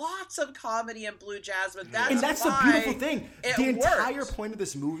lots of comedy in Blue Jasmine. That's the beautiful thing. The entire point of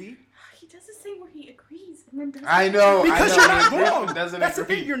this movie. He does this thing where he agrees and then doesn't. I know. Because you're not wrong. That's the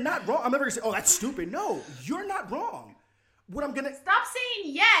thing. You're not wrong. I'm never going to say, oh, that's stupid. No, you're not wrong. What I'm going to... Stop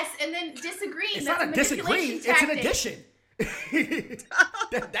saying yes and then disagreeing. It's not a disagree. It's an addition.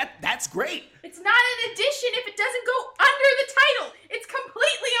 That's great. It's not an addition if it doesn't go under the title. It's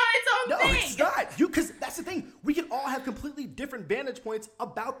completely on its own thing. No, it's not. Because that's the thing. We can all have completely different vantage points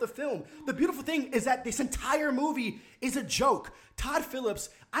about the film. The beautiful thing is that this entire movie is a joke. Todd Phillips,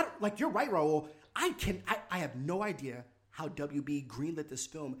 you're right, Raul. I have no idea how WB greenlit this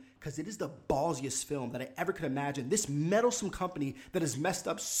film because it is the ballsiest film that I ever could imagine. This meddlesome company that has messed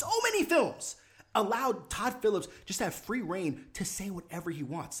up so many films allowed Todd Phillips just to have free reign to say whatever he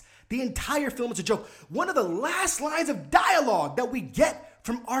wants. The entire film is a joke. One of the last lines of dialogue that we get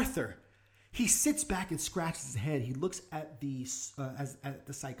from Arthur, he sits back and scratches his head. He looks at the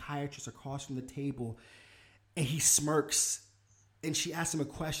psychiatrist across from the table, and he smirks. And she asks him a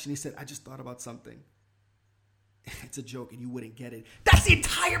question. He said, I just thought about something. It's a joke and you wouldn't get it. That's the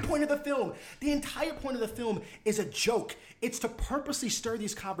entire point of the film. The entire point of the film is a joke. It's to purposely stir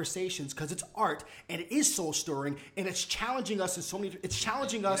these conversations because it's art and it is soul stirring and it's challenging us in so many. It's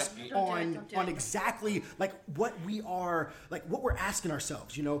challenging us on exactly like what we are, like what we're asking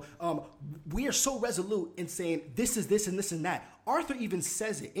ourselves. You know, we are so resolute in saying this is this and this and that. Arthur even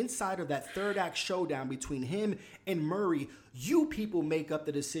says it inside of that third act showdown between him and Murray. You people make up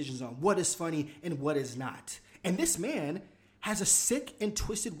the decisions on what is funny and what is not. And this man has a sick and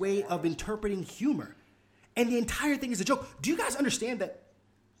twisted way of interpreting humor. And the entire thing is a joke. Do you guys understand that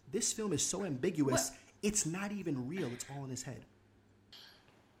this film is so ambiguous, it's not even real. It's all in his head.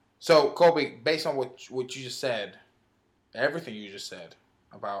 So, Colby, based on what you just said, everything you just said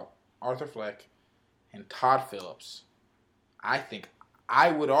about Arthur Fleck and Todd Phillips,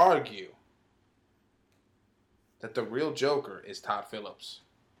 I would argue that the real Joker is Todd Phillips.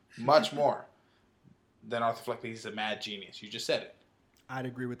 Much more than Arthur Fleck. He's a mad genius. You just said it. I'd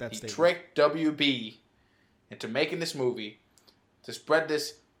agree with that statement. He tricked WB into making this movie to spread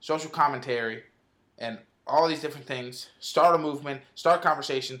this social commentary and all these different things. Start a movement, start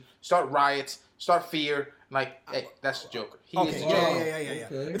conversation, start riots, start fear. Like, hey, that's the Joker. He is the Joker. Yeah.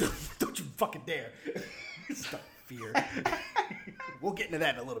 Okay. Don't you fucking dare. Start fear. We'll get into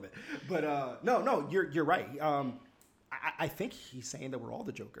that in a little bit. But no, you're right. I think he's saying that we're all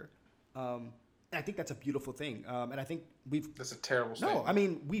the Joker. And I think that's a beautiful thing. And I think that's a terrible statement. No, I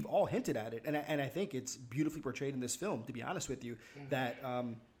mean, we've all hinted at it. And I think it's beautifully portrayed in this film, to be honest with you, that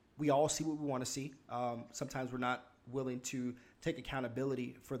we all see what we want to see. Sometimes we're not willing to take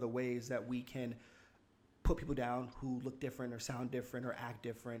accountability for the ways that we can put people down who look different or sound different or act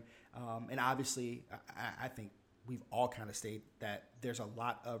different. And obviously, I think we've all kind of stated that there's a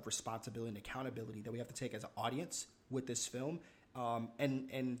lot of responsibility and accountability that we have to take as an audience with this film,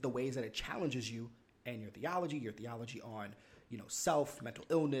 and the ways that it challenges you and your theology on, self, mental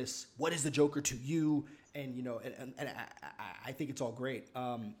illness, what is the Joker to you, and I think it's all great.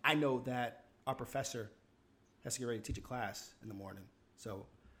 I know that our professor has to get ready to teach a class in the morning, so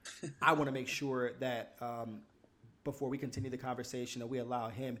I want to make sure that before we continue the conversation, that we allow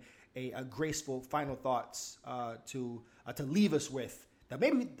him a graceful final thoughts to leave us with, that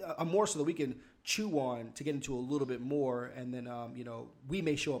maybe a morsel that we can chew on to get into a little bit more, and then we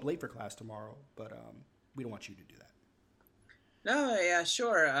may show up late for class tomorrow, but we don't want you to do that. No, yeah,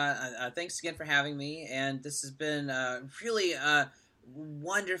 sure. Thanks again for having me, and this has been really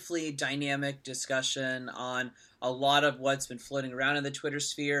wonderfully dynamic discussion on a lot of what's been floating around in the Twitter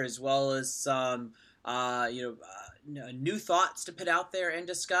sphere, as well as some new thoughts to put out there and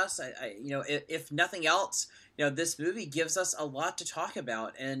discuss. If nothing else, this movie gives us a lot to talk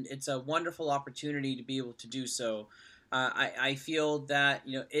about, and it's a wonderful opportunity to be able to do so. I feel that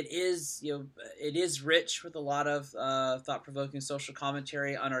it is rich with a lot of thought-provoking social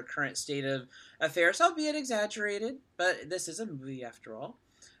commentary on our current state of affairs, albeit exaggerated. But this is a movie after all.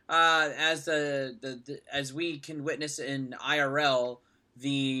 As we can witness in IRL,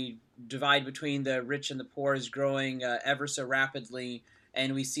 the divide between the rich and the poor is growing ever so rapidly,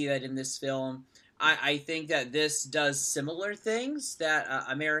 and we see that in this film. I think that this does similar things that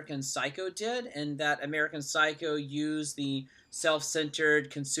American Psycho did, and that American Psycho used the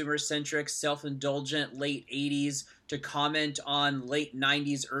self-centered, consumer-centric, self-indulgent late 80s to comment on late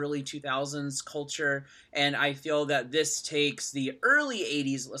 90s, early 2000s culture. And I feel that this takes the early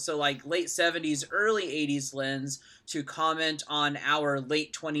 80s, so like late 70s, early 80s lens to comment on our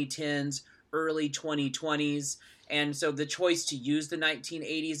late 2010s, early 2020s. And so the choice to use the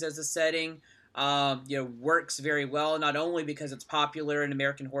 1980s as a setting works very well, not only because it's popular in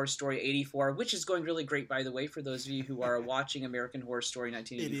American Horror Story 84, which is going really great, by the way, for those of you who are watching American Horror Story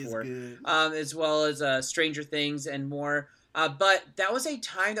 1984, as well as Stranger Things and more. But that was a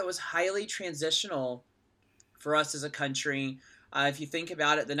time that was highly transitional for us as a country. If you think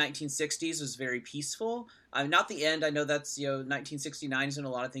about it, the 1960s was very peaceful. Not the end. I know that's 1969 is when a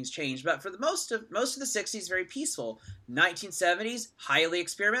lot of things changed, but for the most of the 60s, very peaceful. 1970s, highly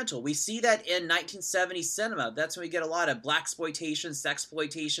experimental. We see that in 1970s cinema. That's when we get a lot of blaxploitation,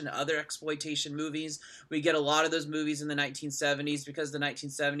 sexploitation, other exploitation movies. We get a lot of those movies in the 1970s because the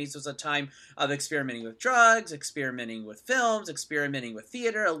 1970s was a time of experimenting with drugs, experimenting with films, experimenting with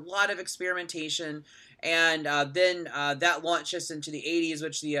theater, a lot of experimentation. And then that launched us into the 80s,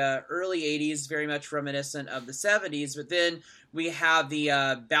 which the early 80s, very much reminiscent of the 70s. But then we have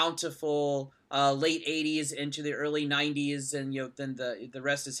the bountiful late 80s into the early 90s, and then the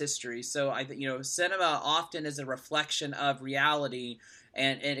rest is history. So I think cinema often is a reflection of reality,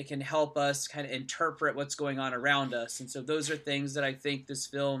 and it can help us kind of interpret what's going on around us. And so those are things that I think this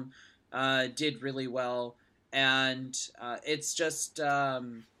film did really well. And it's just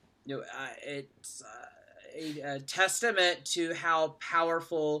it's a testament to how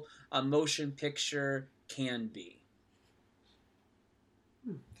powerful a motion picture can be.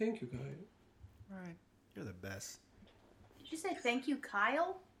 Thank you, Kyle. Right. You're the best. Did you say thank you,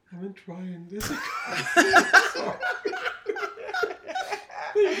 Kyle? I've been trying this.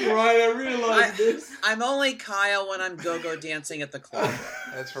 Thank you, Ryan. I realized this. I'm only Kyle when I'm go-go dancing at the club.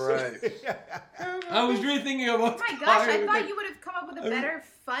 That's right. I was really thinking about. Oh my gosh, I thought you would have come up with a better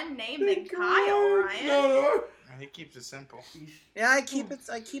fun name than Kyle, Ryan. No. He keeps it simple. Yeah, I keep it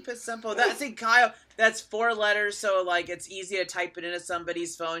simple. See, Kyle, that's 4 letters, so like it's easy to type it into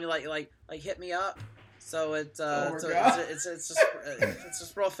somebody's phone. You like hit me up. So it's just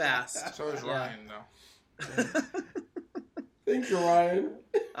real fast. So is Ryan though. Thank you, Ryan.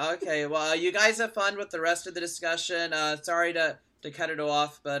 Okay, well, you guys have fun with the rest of the discussion. Sorry to cut it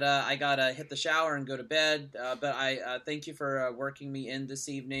off, but I gotta hit the shower and go to bed. But I thank you for working me in this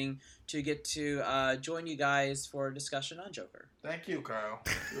evening to get to join you guys for a discussion on Joker. Thank you, Kyle.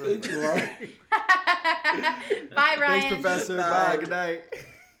 Thank you, Ryan. Bye, Ryan. Thanks, Professor. Bye. Good night.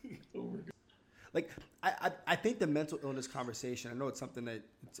 Like, I think the mental illness conversation, I know it's something that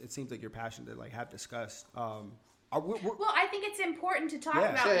it seems like you're passionate to have discussed. Well, I think it's important to talk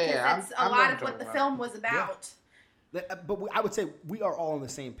about because that's a I'm lot of what the film was about. Yeah. But I would say we are all on the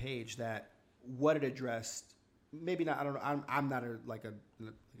same page that what it addressed, maybe not, I don't know, I'm not a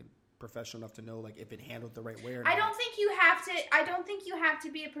professional enough to know if it handled the right way or not. I don't think you have to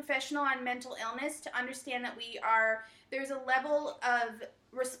be a professional on mental illness to understand that there's a level of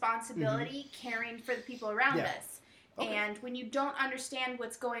responsibility caring for the people around us. Okay. And when you don't understand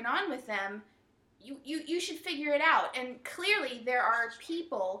what's going on with them, you should figure it out. And clearly there are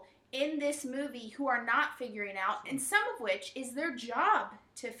people in this movie who are not figuring out, and some of which is their job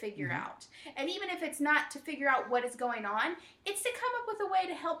to figure out. And even if it's not to figure out what is going on, it's to come up with a way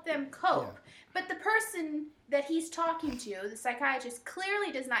to help them cope. But the person that he's talking to, the psychiatrist,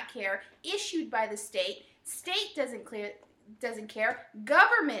 clearly does not care. Issued by the state. State doesn't care.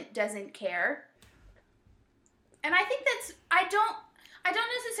 Government doesn't care. And I think I don't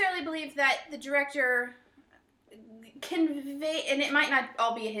necessarily believe that the director convey, and it might not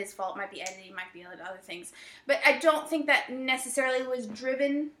all be his fault, it might be editing, might be other things, but I don't think that necessarily was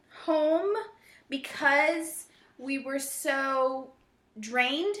driven home because we were so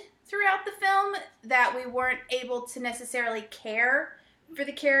drained throughout the film that we weren't able to necessarily care for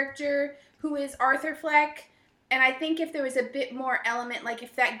the character who is Arthur Fleck. And I think if there was a bit more element, like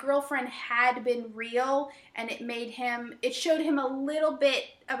if that girlfriend had been real and it showed him a little bit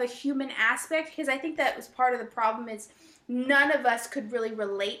of a human aspect, because I think that was part of the problem is none of us could really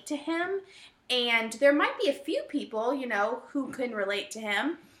relate to him. And there might be a few people, who can relate to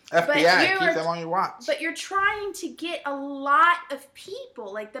him. FBI, keep them on your watch. But you're trying to get a lot of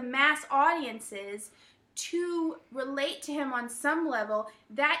people, like the mass audiences, to relate to him on some level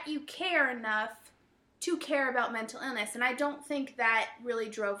that you care enough to care about mental illness. And I don't think that really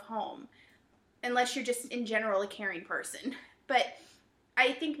drove home, unless you're just in general a caring person. But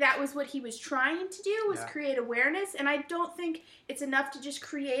I think that was what he was trying to do, was create awareness. And I don't think it's enough to just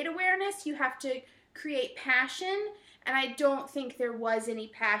create awareness. You have to create passion. And I don't think there was any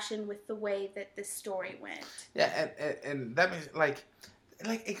passion with the way that this story went. Yeah, and that means like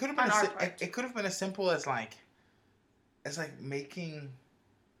it could have been it could have been as simple as making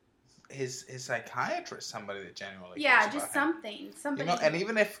his psychiatrist somebody that genuinely cares just about him. something. And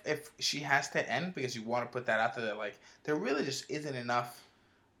even if she has to end because you want to put that out there, like there really just isn't enough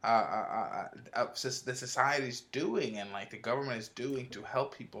the society's doing and like the government is doing to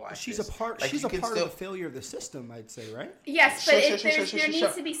help people like she's this. A part of the failure of the system, I'd say, right? Yes, but there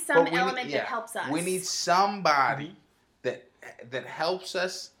needs to be some element that helps us. We need somebody that helps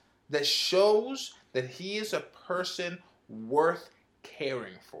us, that shows that he is a person worth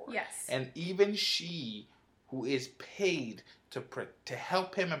caring for. Yes. And even she, who is paid to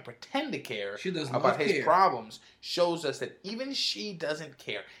help him and pretend to care about his problems, shows us that even she doesn't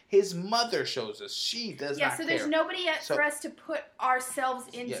care. His mother shows us she does not care. Yeah, so there's nobody for us to put ourselves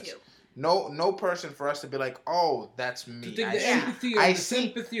into. Yes. No person for us to be like, oh, that's me. To take the empathy or the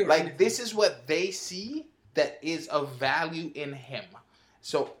sympathy. Like, this is what they see that is of value in him.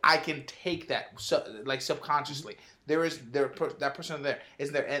 So I can take that, subconsciously. That person there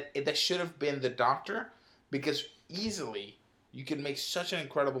isn't there, and that should have been the doctor, because easily you can make such an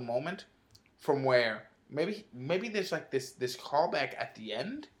incredible moment from where maybe there's like this callback at the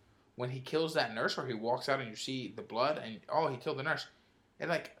end when he kills that nurse, or he walks out and you see the blood and he killed the nurse, and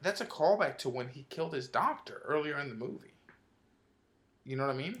like that's a callback to when he killed his doctor earlier in the movie. You know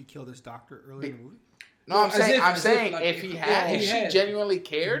what I mean? He killed his doctor earlier in the movie. No, I'm saying if she genuinely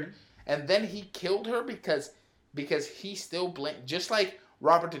cared, and then he killed her because he still blamed, just like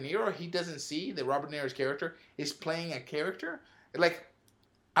Robert De Niro, he doesn't see that Robert De Niro's character is playing a character. Like,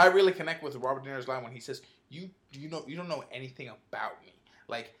 I really connect with Robert De Niro's line when he says, "You don't know anything about me."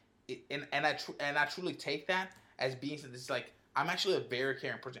 Like, I truly take that as being this, like, I'm actually a very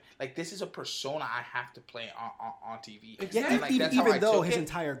caring person. Like, this is a persona I have to play on TV. Yeah, and like, even though his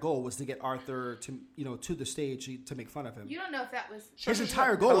entire goal was to get Arthur to the stage to make fun of him. You don't know if that was his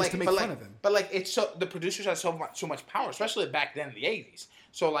entire goal was to make fun of him. But like, it's so the producers had so much power, especially back then in the 80s.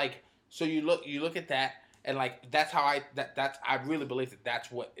 So you look at that, and like that's how I really believe that's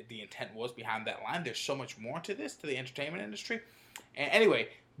what the intent was behind that line. There's so much more to this, to the entertainment industry. And anyway,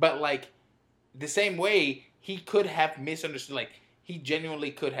 but like the same way, he could have misunderstood. Like, he genuinely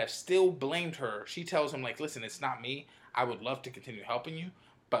could have still blamed her. She tells him, like, listen, it's not me. I would love to continue helping you,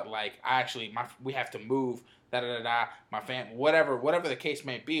 but like, we have to move. My family, whatever the case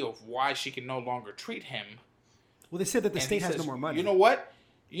may be, of why she can no longer treat him. Well, they said that the state has no more money. You know what?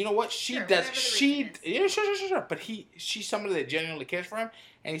 She does. Sure. But she's somebody that genuinely cares for him,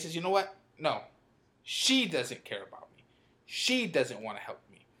 and he says, you know what? No, she doesn't care about me. She doesn't want to help me.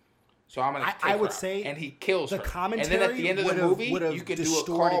 So I'm gonna. I would say, and he kills her. Commentary, and then at the end of the movie, you could do a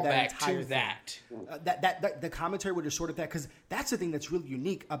callback to that. The commentary would have distorted that, because that's the thing that's really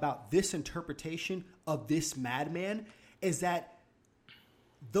unique about this interpretation of this madman, is that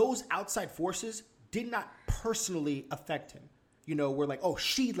those outside forces did not personally affect him. We're like, oh,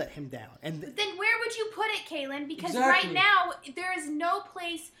 she let him down. And then where would would you put it, Kaylin? Because Exactly. right now, there is no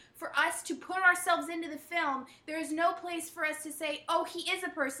place for us to put ourselves into the film. There is no place for us to say, oh, he is a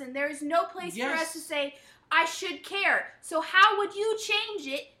person. There is no place for us to say, I should care. So how would you change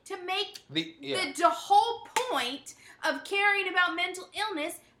it to make the whole point of caring about mental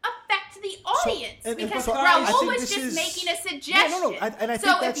illness affect the audience? Because Raul was just making a suggestion. And I think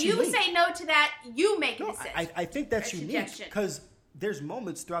so that's if you unique. say no to that, you make a decision. I think that's unique because there's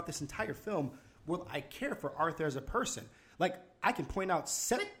moments throughout this entire film where I care for Arthur as a person. Like, I can point out...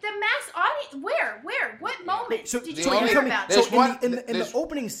 But the mass audience... Where? What moment did you care about? So in the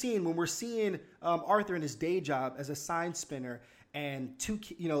opening scene, when we're seeing Arthur in his day job as a sign spinner, and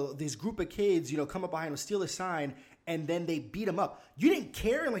this group of kids, come up behind him, steal a sign, and then they beat him up. You didn't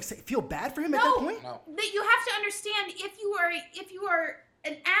care and feel bad for him at that point? No. That you have to understand if you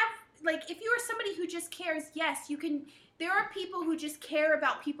are somebody who just cares, yes, you can. There are people who just care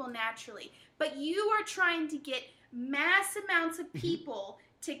about people naturally, but you are trying to get mass amounts of people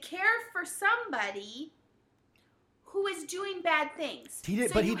to care for somebody who is doing bad things. He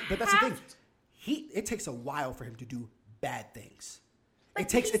did, but that's the thing. It takes a while for him to do bad things. It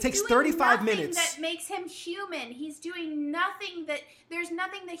takes 35 minutes. That makes him human. He's doing nothing that there's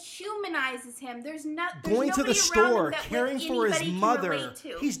nothing that humanizes him. There's going to the store, caring for his mother.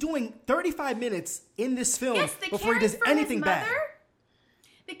 He's doing 35 minutes in this film before he does anything bad.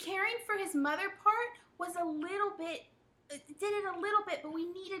 The caring for his mother part was a little bit. It did it a little bit, but we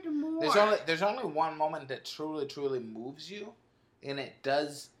needed more. There's only one moment that truly moves you, and it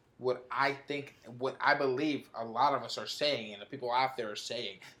does what I believe a lot of us are saying, and the people out there are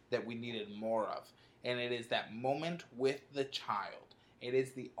saying that we needed more of, and it is that moment with the child. It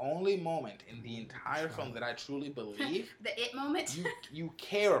is the only moment in the entire film that I truly believe the it moment. you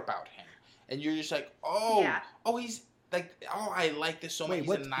care about him, and you're just like, he's. Like, I like this so much. He's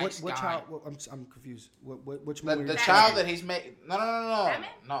a nice guy. What child? I'm confused. Which movie? The child that he's making. No.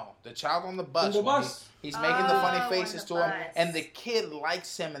 The child on the bus. He's making the funny faces to him, and the kid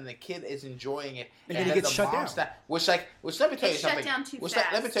likes him, and the kid is enjoying it. And then he gets shut down. Which let me tell you something.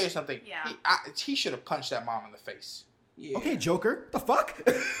 Let me tell you something. Yeah. He should have punched that mom in the face. Yeah. Okay, Joker. The fuck?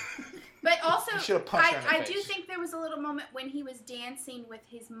 But also, I do think there was a little moment when he was dancing with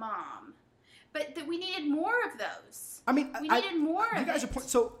his mom. But we needed more of those. I mean, we needed more of it. You guys are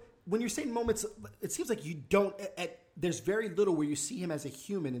so when you're saying moments, it seems like you don't. There's very little where you see him as a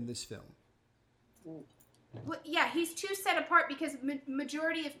human in this film. Well, yeah, he's too set apart because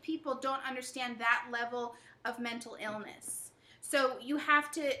majority of people don't understand that level of mental illness. So you have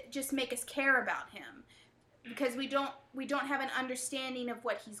to just make us care about him because we don't have an understanding of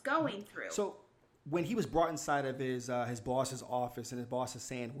what he's going through. So when he was brought inside of his boss's office and his boss is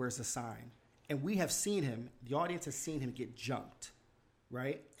saying, "Where's the sign?" And we have seen him, the audience has seen him get jumped,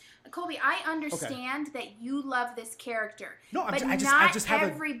 right? Colby, I understand that you love this character. No, but I just have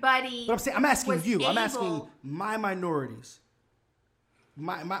everybody. But I'm asking you. I'm asking my minorities,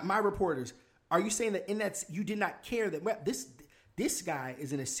 my reporters. Are you saying that in that you did not care that this guy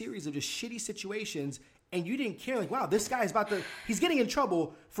is in a series of just shitty situations? And you didn't care, like, wow, this guy is he's getting in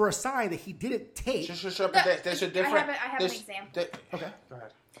trouble for a sign that he didn't take. There's a different... I have an example. Okay, go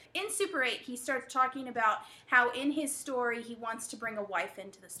ahead. In Super 8, he starts talking about how in his story, he wants to bring a wife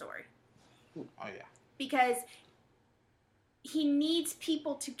into the story. Oh, yeah. Because he needs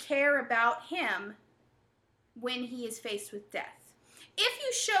people to care about him when he is faced with death. If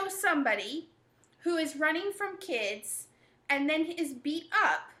you show somebody who is running from kids and then is beat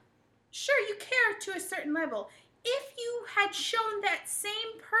up, sure, you care to a certain level. If you had shown that same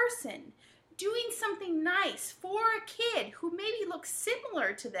person doing something nice for a kid who maybe looks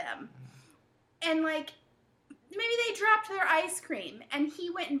similar to them, and maybe they dropped their ice cream and he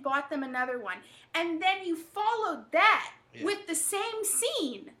went and bought them another one, and then you followed that with the same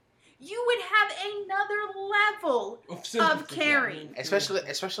scene, you would have another level of caring.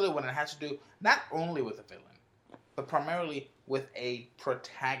 Especially when it has to do not only with a villain, but primarily with a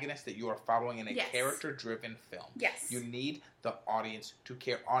protagonist that you are following in a character-driven film. Yes. You need the audience to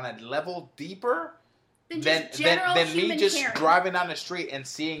care on a level deeper than me just caring. Driving down the street and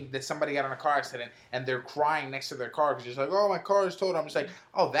seeing that somebody got in a car accident and they're crying next to their car because you're just like, oh, my car is totaled. I'm just like,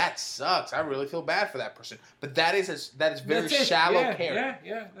 oh, that sucks. I really feel bad for that person. But that is very shallow caring.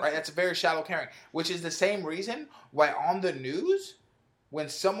 Yeah. That's a very shallow caring, which is the same reason why on the news, when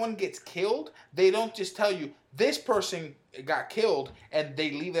someone gets killed, they don't just tell you, this person got killed, and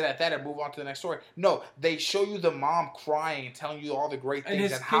they leave it at that and move on to the next story. No, they show you the mom crying and telling you all the great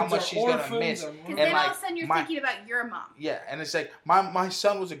things and how much she's going to miss. Because then all of a sudden you're thinking about your mom. Yeah, and it's like, my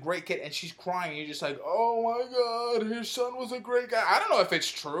son was a great kid, and she's crying, and you're just like, oh my God, his son was a great guy. I don't know if it's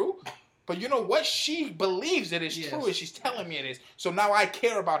true, But you know what? She believes it is true, and she's telling me it is. So now I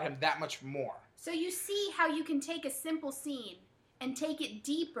care about him that much more. So you see how you can take a simple scene and take it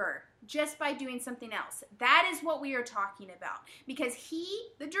deeper just by doing something else. That is what we are talking about. Because he,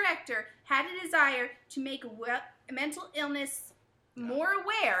 the director, had a desire to make mental illness more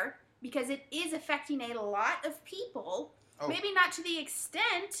aware, because it is affecting a lot of people. Oh. Maybe not to the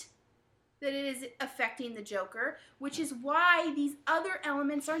extent that it is affecting the Joker, which is why these other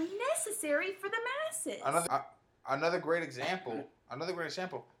elements are necessary for the masses. Another great example.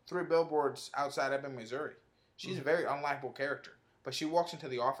 3 Billboards Outside Ebbing, Missouri. She's a very unlikable character. But she walks into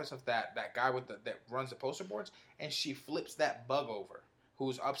the office of that guy that runs the poster boards, and she flips that bug over,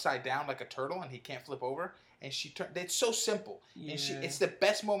 who's upside down like a turtle, and he can't flip over. And it's so simple. Yeah. And it's the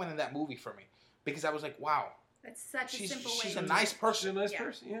best moment in that movie for me. Because I was like, wow. That's such a simple way. She's a nice person. She's a nice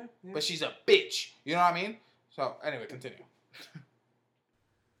person, yeah. But she's a bitch. You know what I mean? So, anyway, continue.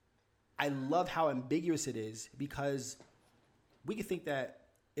 I love how ambiguous it is, because we can think that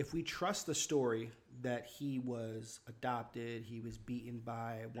if we trust the story that he was adopted, he was beaten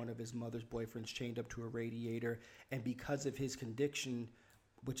by one of his mother's boyfriends, chained up to a radiator, and because of his conviction,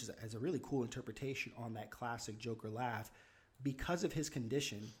 which is a really cool interpretation on that classic Joker laugh, because of his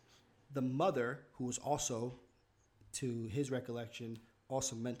condition, the mother, who was also, to his recollection,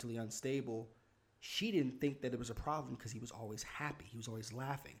 also mentally unstable, she didn't think that it was a problem because he was always happy. He was always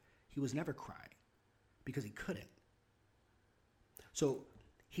laughing. He was never crying because he couldn't. So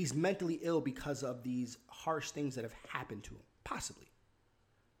he's mentally ill because of these harsh things that have happened to him, possibly.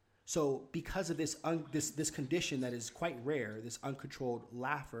 So because of this condition that is quite rare, this uncontrolled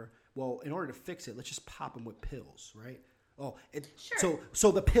laugher, well, in order to fix it, let's just pop him with pills, right? Oh, sure.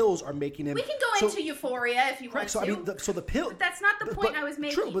 So the pills are making him. We can go into Euphoria if you want to. So I mean, the pill. But that's not the point I was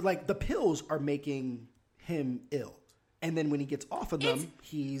making. True, but like the pills are making him ill, and then when he gets off of them,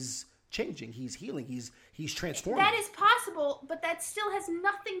 he's changing, he's healing, he's transforming. That is possible, but that still has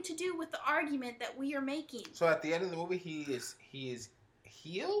nothing to do with the argument that we are making. So at the end of the movie, he is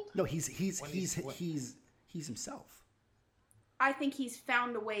healed? No, he's himself. I think he's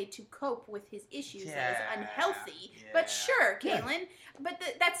found a way to cope with his issues that is unhealthy. Yeah. But sure, Caitlin, but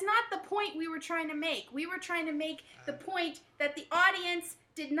that's not the point we were trying to make. We were trying to make the point that the audience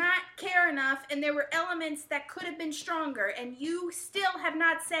did not care enough, and there were elements that could have been stronger, and you still have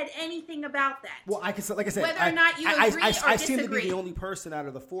not said anything about that. Well, like I said, whether or not you agree or disagree. I seem to be the only person out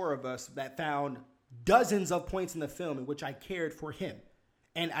of the 4 of us that found dozens of points in the film in which I cared for him.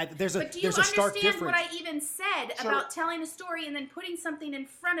 And there's a stark difference. But do you understand what I even said about telling a story and then putting something in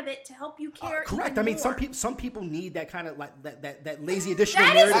front of it to help you care? Correct. I mean, more. some people need that kind of like that lazy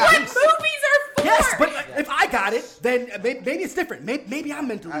additional narrative. That is what movies are for. Yes, but if I got it, then maybe it's different. Maybe I'm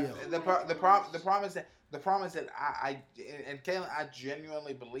mentally ill. The problem is that I and Caitlin, I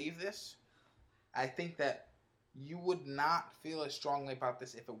genuinely believe this. I think that you would not feel as strongly about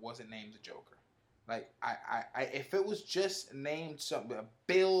this if it wasn't named the Joker. Like I if it was just named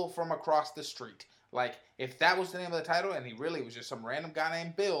Bill from across the street, like if that was the name of the title and he really was just some random guy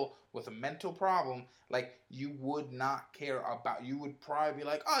named Bill with a mental problem, like you would not care about. You would probably be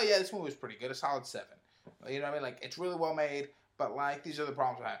like, oh yeah, this movie was pretty good, a solid 7. You know what I mean? Like it's really well made, but like these are the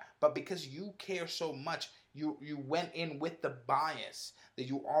problems I have. But because you care so much, you went in with the bias that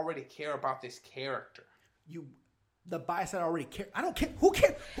you already care about this character. The bias that I already care. I don't care. Who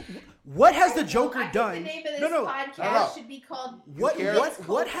cares? What has the Joker done? The name of this podcast should be called. What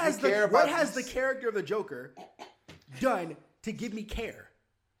has the character of the Joker done to give me care?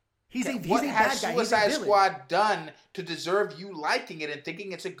 He's a bad guy. What has Suicide Squad done to deserve you liking it and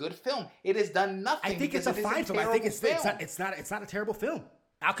thinking it's a good film? It has done nothing. I think it's a fine film. I think it's not a terrible film.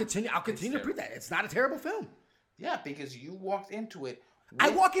 I'll continue to prove that it's not a terrible film. Yeah, because you walked into it. I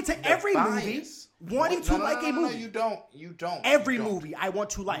walk into every movie wanting to like a movie. No, you don't. Every movie I want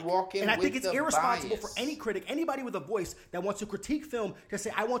to like. And I think it's irresponsible for any critic, anybody with a voice that wants to critique film, to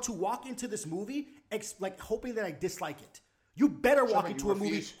say, I want to walk into this movie like hoping that I dislike it. You better walk into a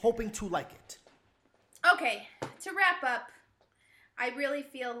movie hoping to like it. Okay, to wrap up, I really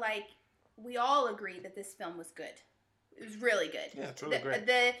feel like we all agree that this film was good. It was really good. Yeah, it's really great.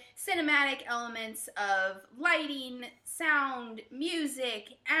 The cinematic elements of lighting, sound, music,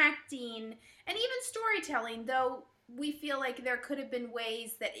 acting, and even storytelling, though we feel like there could have been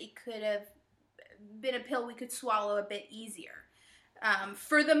ways that it could have been a pill we could swallow a bit easier.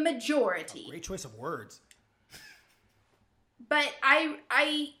 For the majority. Great choice of words. But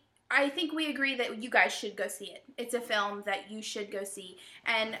I think we agree that you guys should go see it. It's a film that you should go see.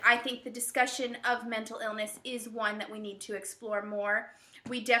 And I think the discussion of mental illness is one that we need to explore more.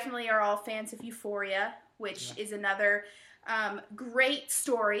 We definitely are all fans of Euphoria, which is another Great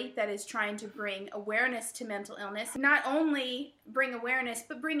story that is trying to bring awareness to mental illness. Not only bring awareness,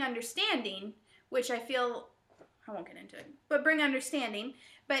 but bring understanding, which I feel, I won't get into it, but bring understanding.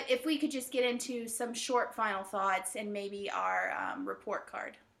 But if we could just get into some short final thoughts and maybe our report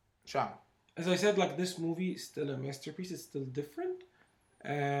card. Sean. As I said, like, this movie is still a masterpiece. It's still different,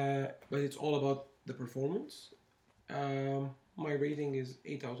 but it's all about the performance. My rating is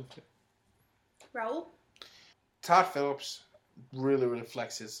 8 out of 10. Raul? Todd Phillips really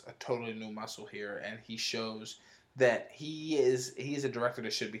flexes a totally new muscle here, and he shows that he's a director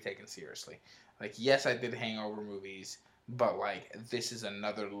that should be taken seriously. Like, yes, I did Hangover movies, but like, this is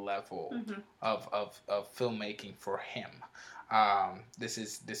another level of filmmaking for him. This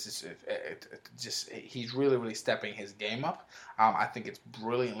is just, he's really stepping his game up. I think it's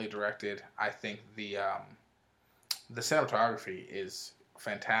brilliantly directed. I think the cinematography is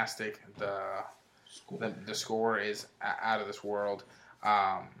fantastic. The score is out of this world,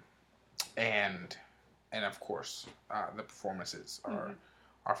 and of course the performances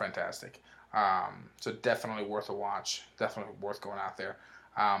are fantastic. So definitely worth a watch. Definitely worth going out there.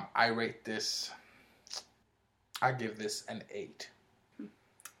 I rate this. I give this an 8.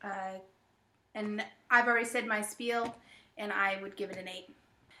 And I've already said my spiel, and I would give it an 8.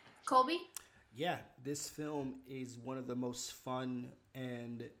 Colby? Yeah, this film is one of the most fun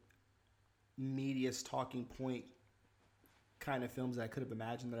and media's talking point kind of films that I could have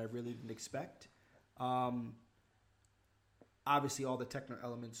imagined that I really didn't expect. Obviously, all the technical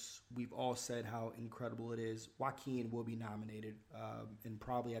elements, we've all said how incredible it is. Joaquin will be nominated, and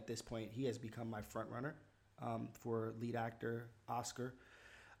probably at this point, he has become my front runner for lead actor Oscar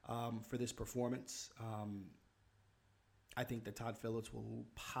for this performance. I think that Todd Phillips will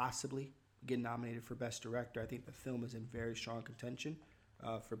possibly get nominated for Best Director. I think the film is in very strong contention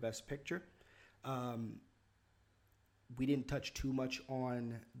for Best Picture. We didn't touch too much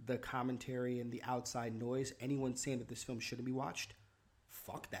on the commentary and the outside noise. Anyone saying that this film shouldn't be watched,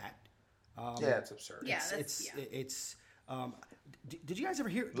 fuck that. Yeah, it's absurd. Yeah, did you guys ever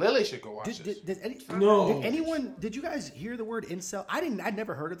hear? Lily should go watch this. Did you guys hear the word incel? I'd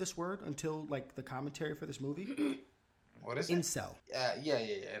never heard of this word until like the commentary for this movie. What is it? Incel. Yeah.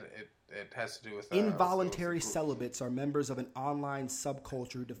 It has to do with involuntary celibates are members of an online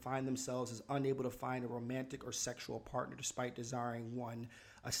subculture who define themselves as unable to find a romantic or sexual partner despite desiring one,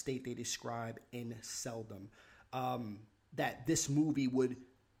 a state they describe in seldom. That this movie would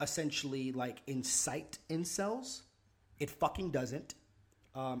essentially like incite incels. It fucking doesn't.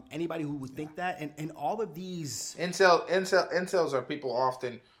 Anybody who would think that, and all of these incels are people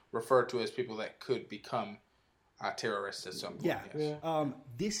often referred to as people that could become terrorists at some point. Yeah. Yes.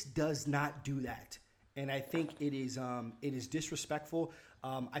 This does not do that, and I think it is disrespectful.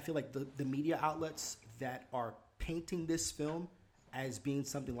 I feel like the media outlets that are painting this film as being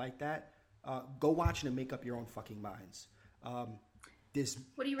something like that, go watch it and make up your own fucking minds. What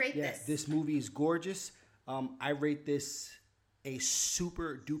do you rate this? This movie is gorgeous. I rate this a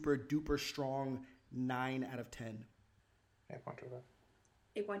super duper strong 9 out of 10.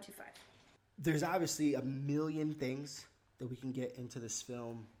 8.25. There's obviously a million things that we can get into this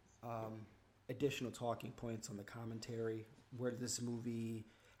film. Additional talking points on the commentary. How does this movie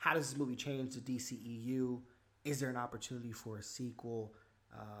change the DCEU? Is there an opportunity for a sequel?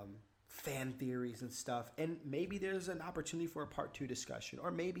 Fan theories and stuff. And maybe there's an opportunity for a part 2 discussion. Or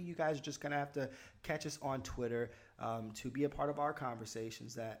maybe you guys are just going to have to catch us on Twitter to be a part of our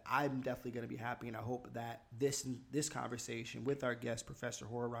conversations that I'm definitely going to be happy. And I hope that this conversation with our guest, Professor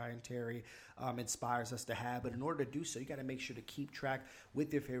Horror Ryan Terry, inspires us to have. But in order to do so, you got to make sure to keep track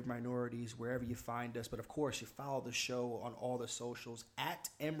with your favorite minorities wherever you find us. But of course, you follow the show on all the socials at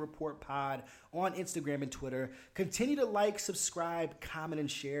MReportPod on Instagram and Twitter. Continue to like, subscribe, comment,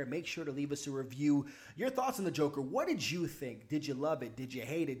 and share. Make sure to leave us a review. Your thoughts on the Joker. What did you think? Did you love it? Did you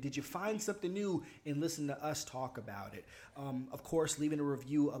hate it? Did you find something new and listen to us talk about it? Of course, leaving a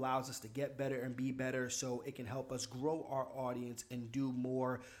review allows us to get better and be better, so it can help us grow our audience and do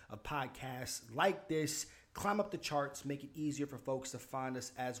more podcasts like this, climb up the charts, make it easier for folks to find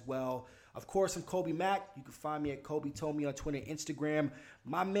us as well. Of course, I'm Kobe Mack. You can find me at Kobe Tomi on Twitter and Instagram.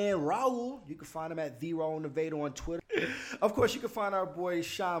 My man Raul, you can find him at The Raul Nevado on Twitter. Of course, you can find our boy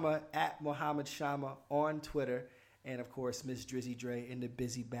Shama at Muhammad Shama on Twitter. And of course, Miss Drizzy Dre in the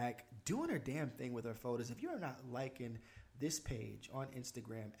busy back doing her damn thing with her photos. If you're not liking this page on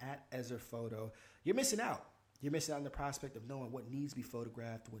Instagram at Ezra Photo, you're missing out. You're missing out on the prospect of knowing what needs to be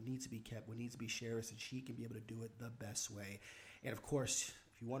photographed, what needs to be kept, what needs to be shared, so she can be able to do it the best way. And of course,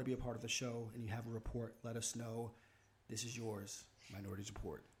 if you want to be a part of the show and you have a report, let us know. This is yours, Minorities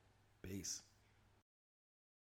Report. Peace.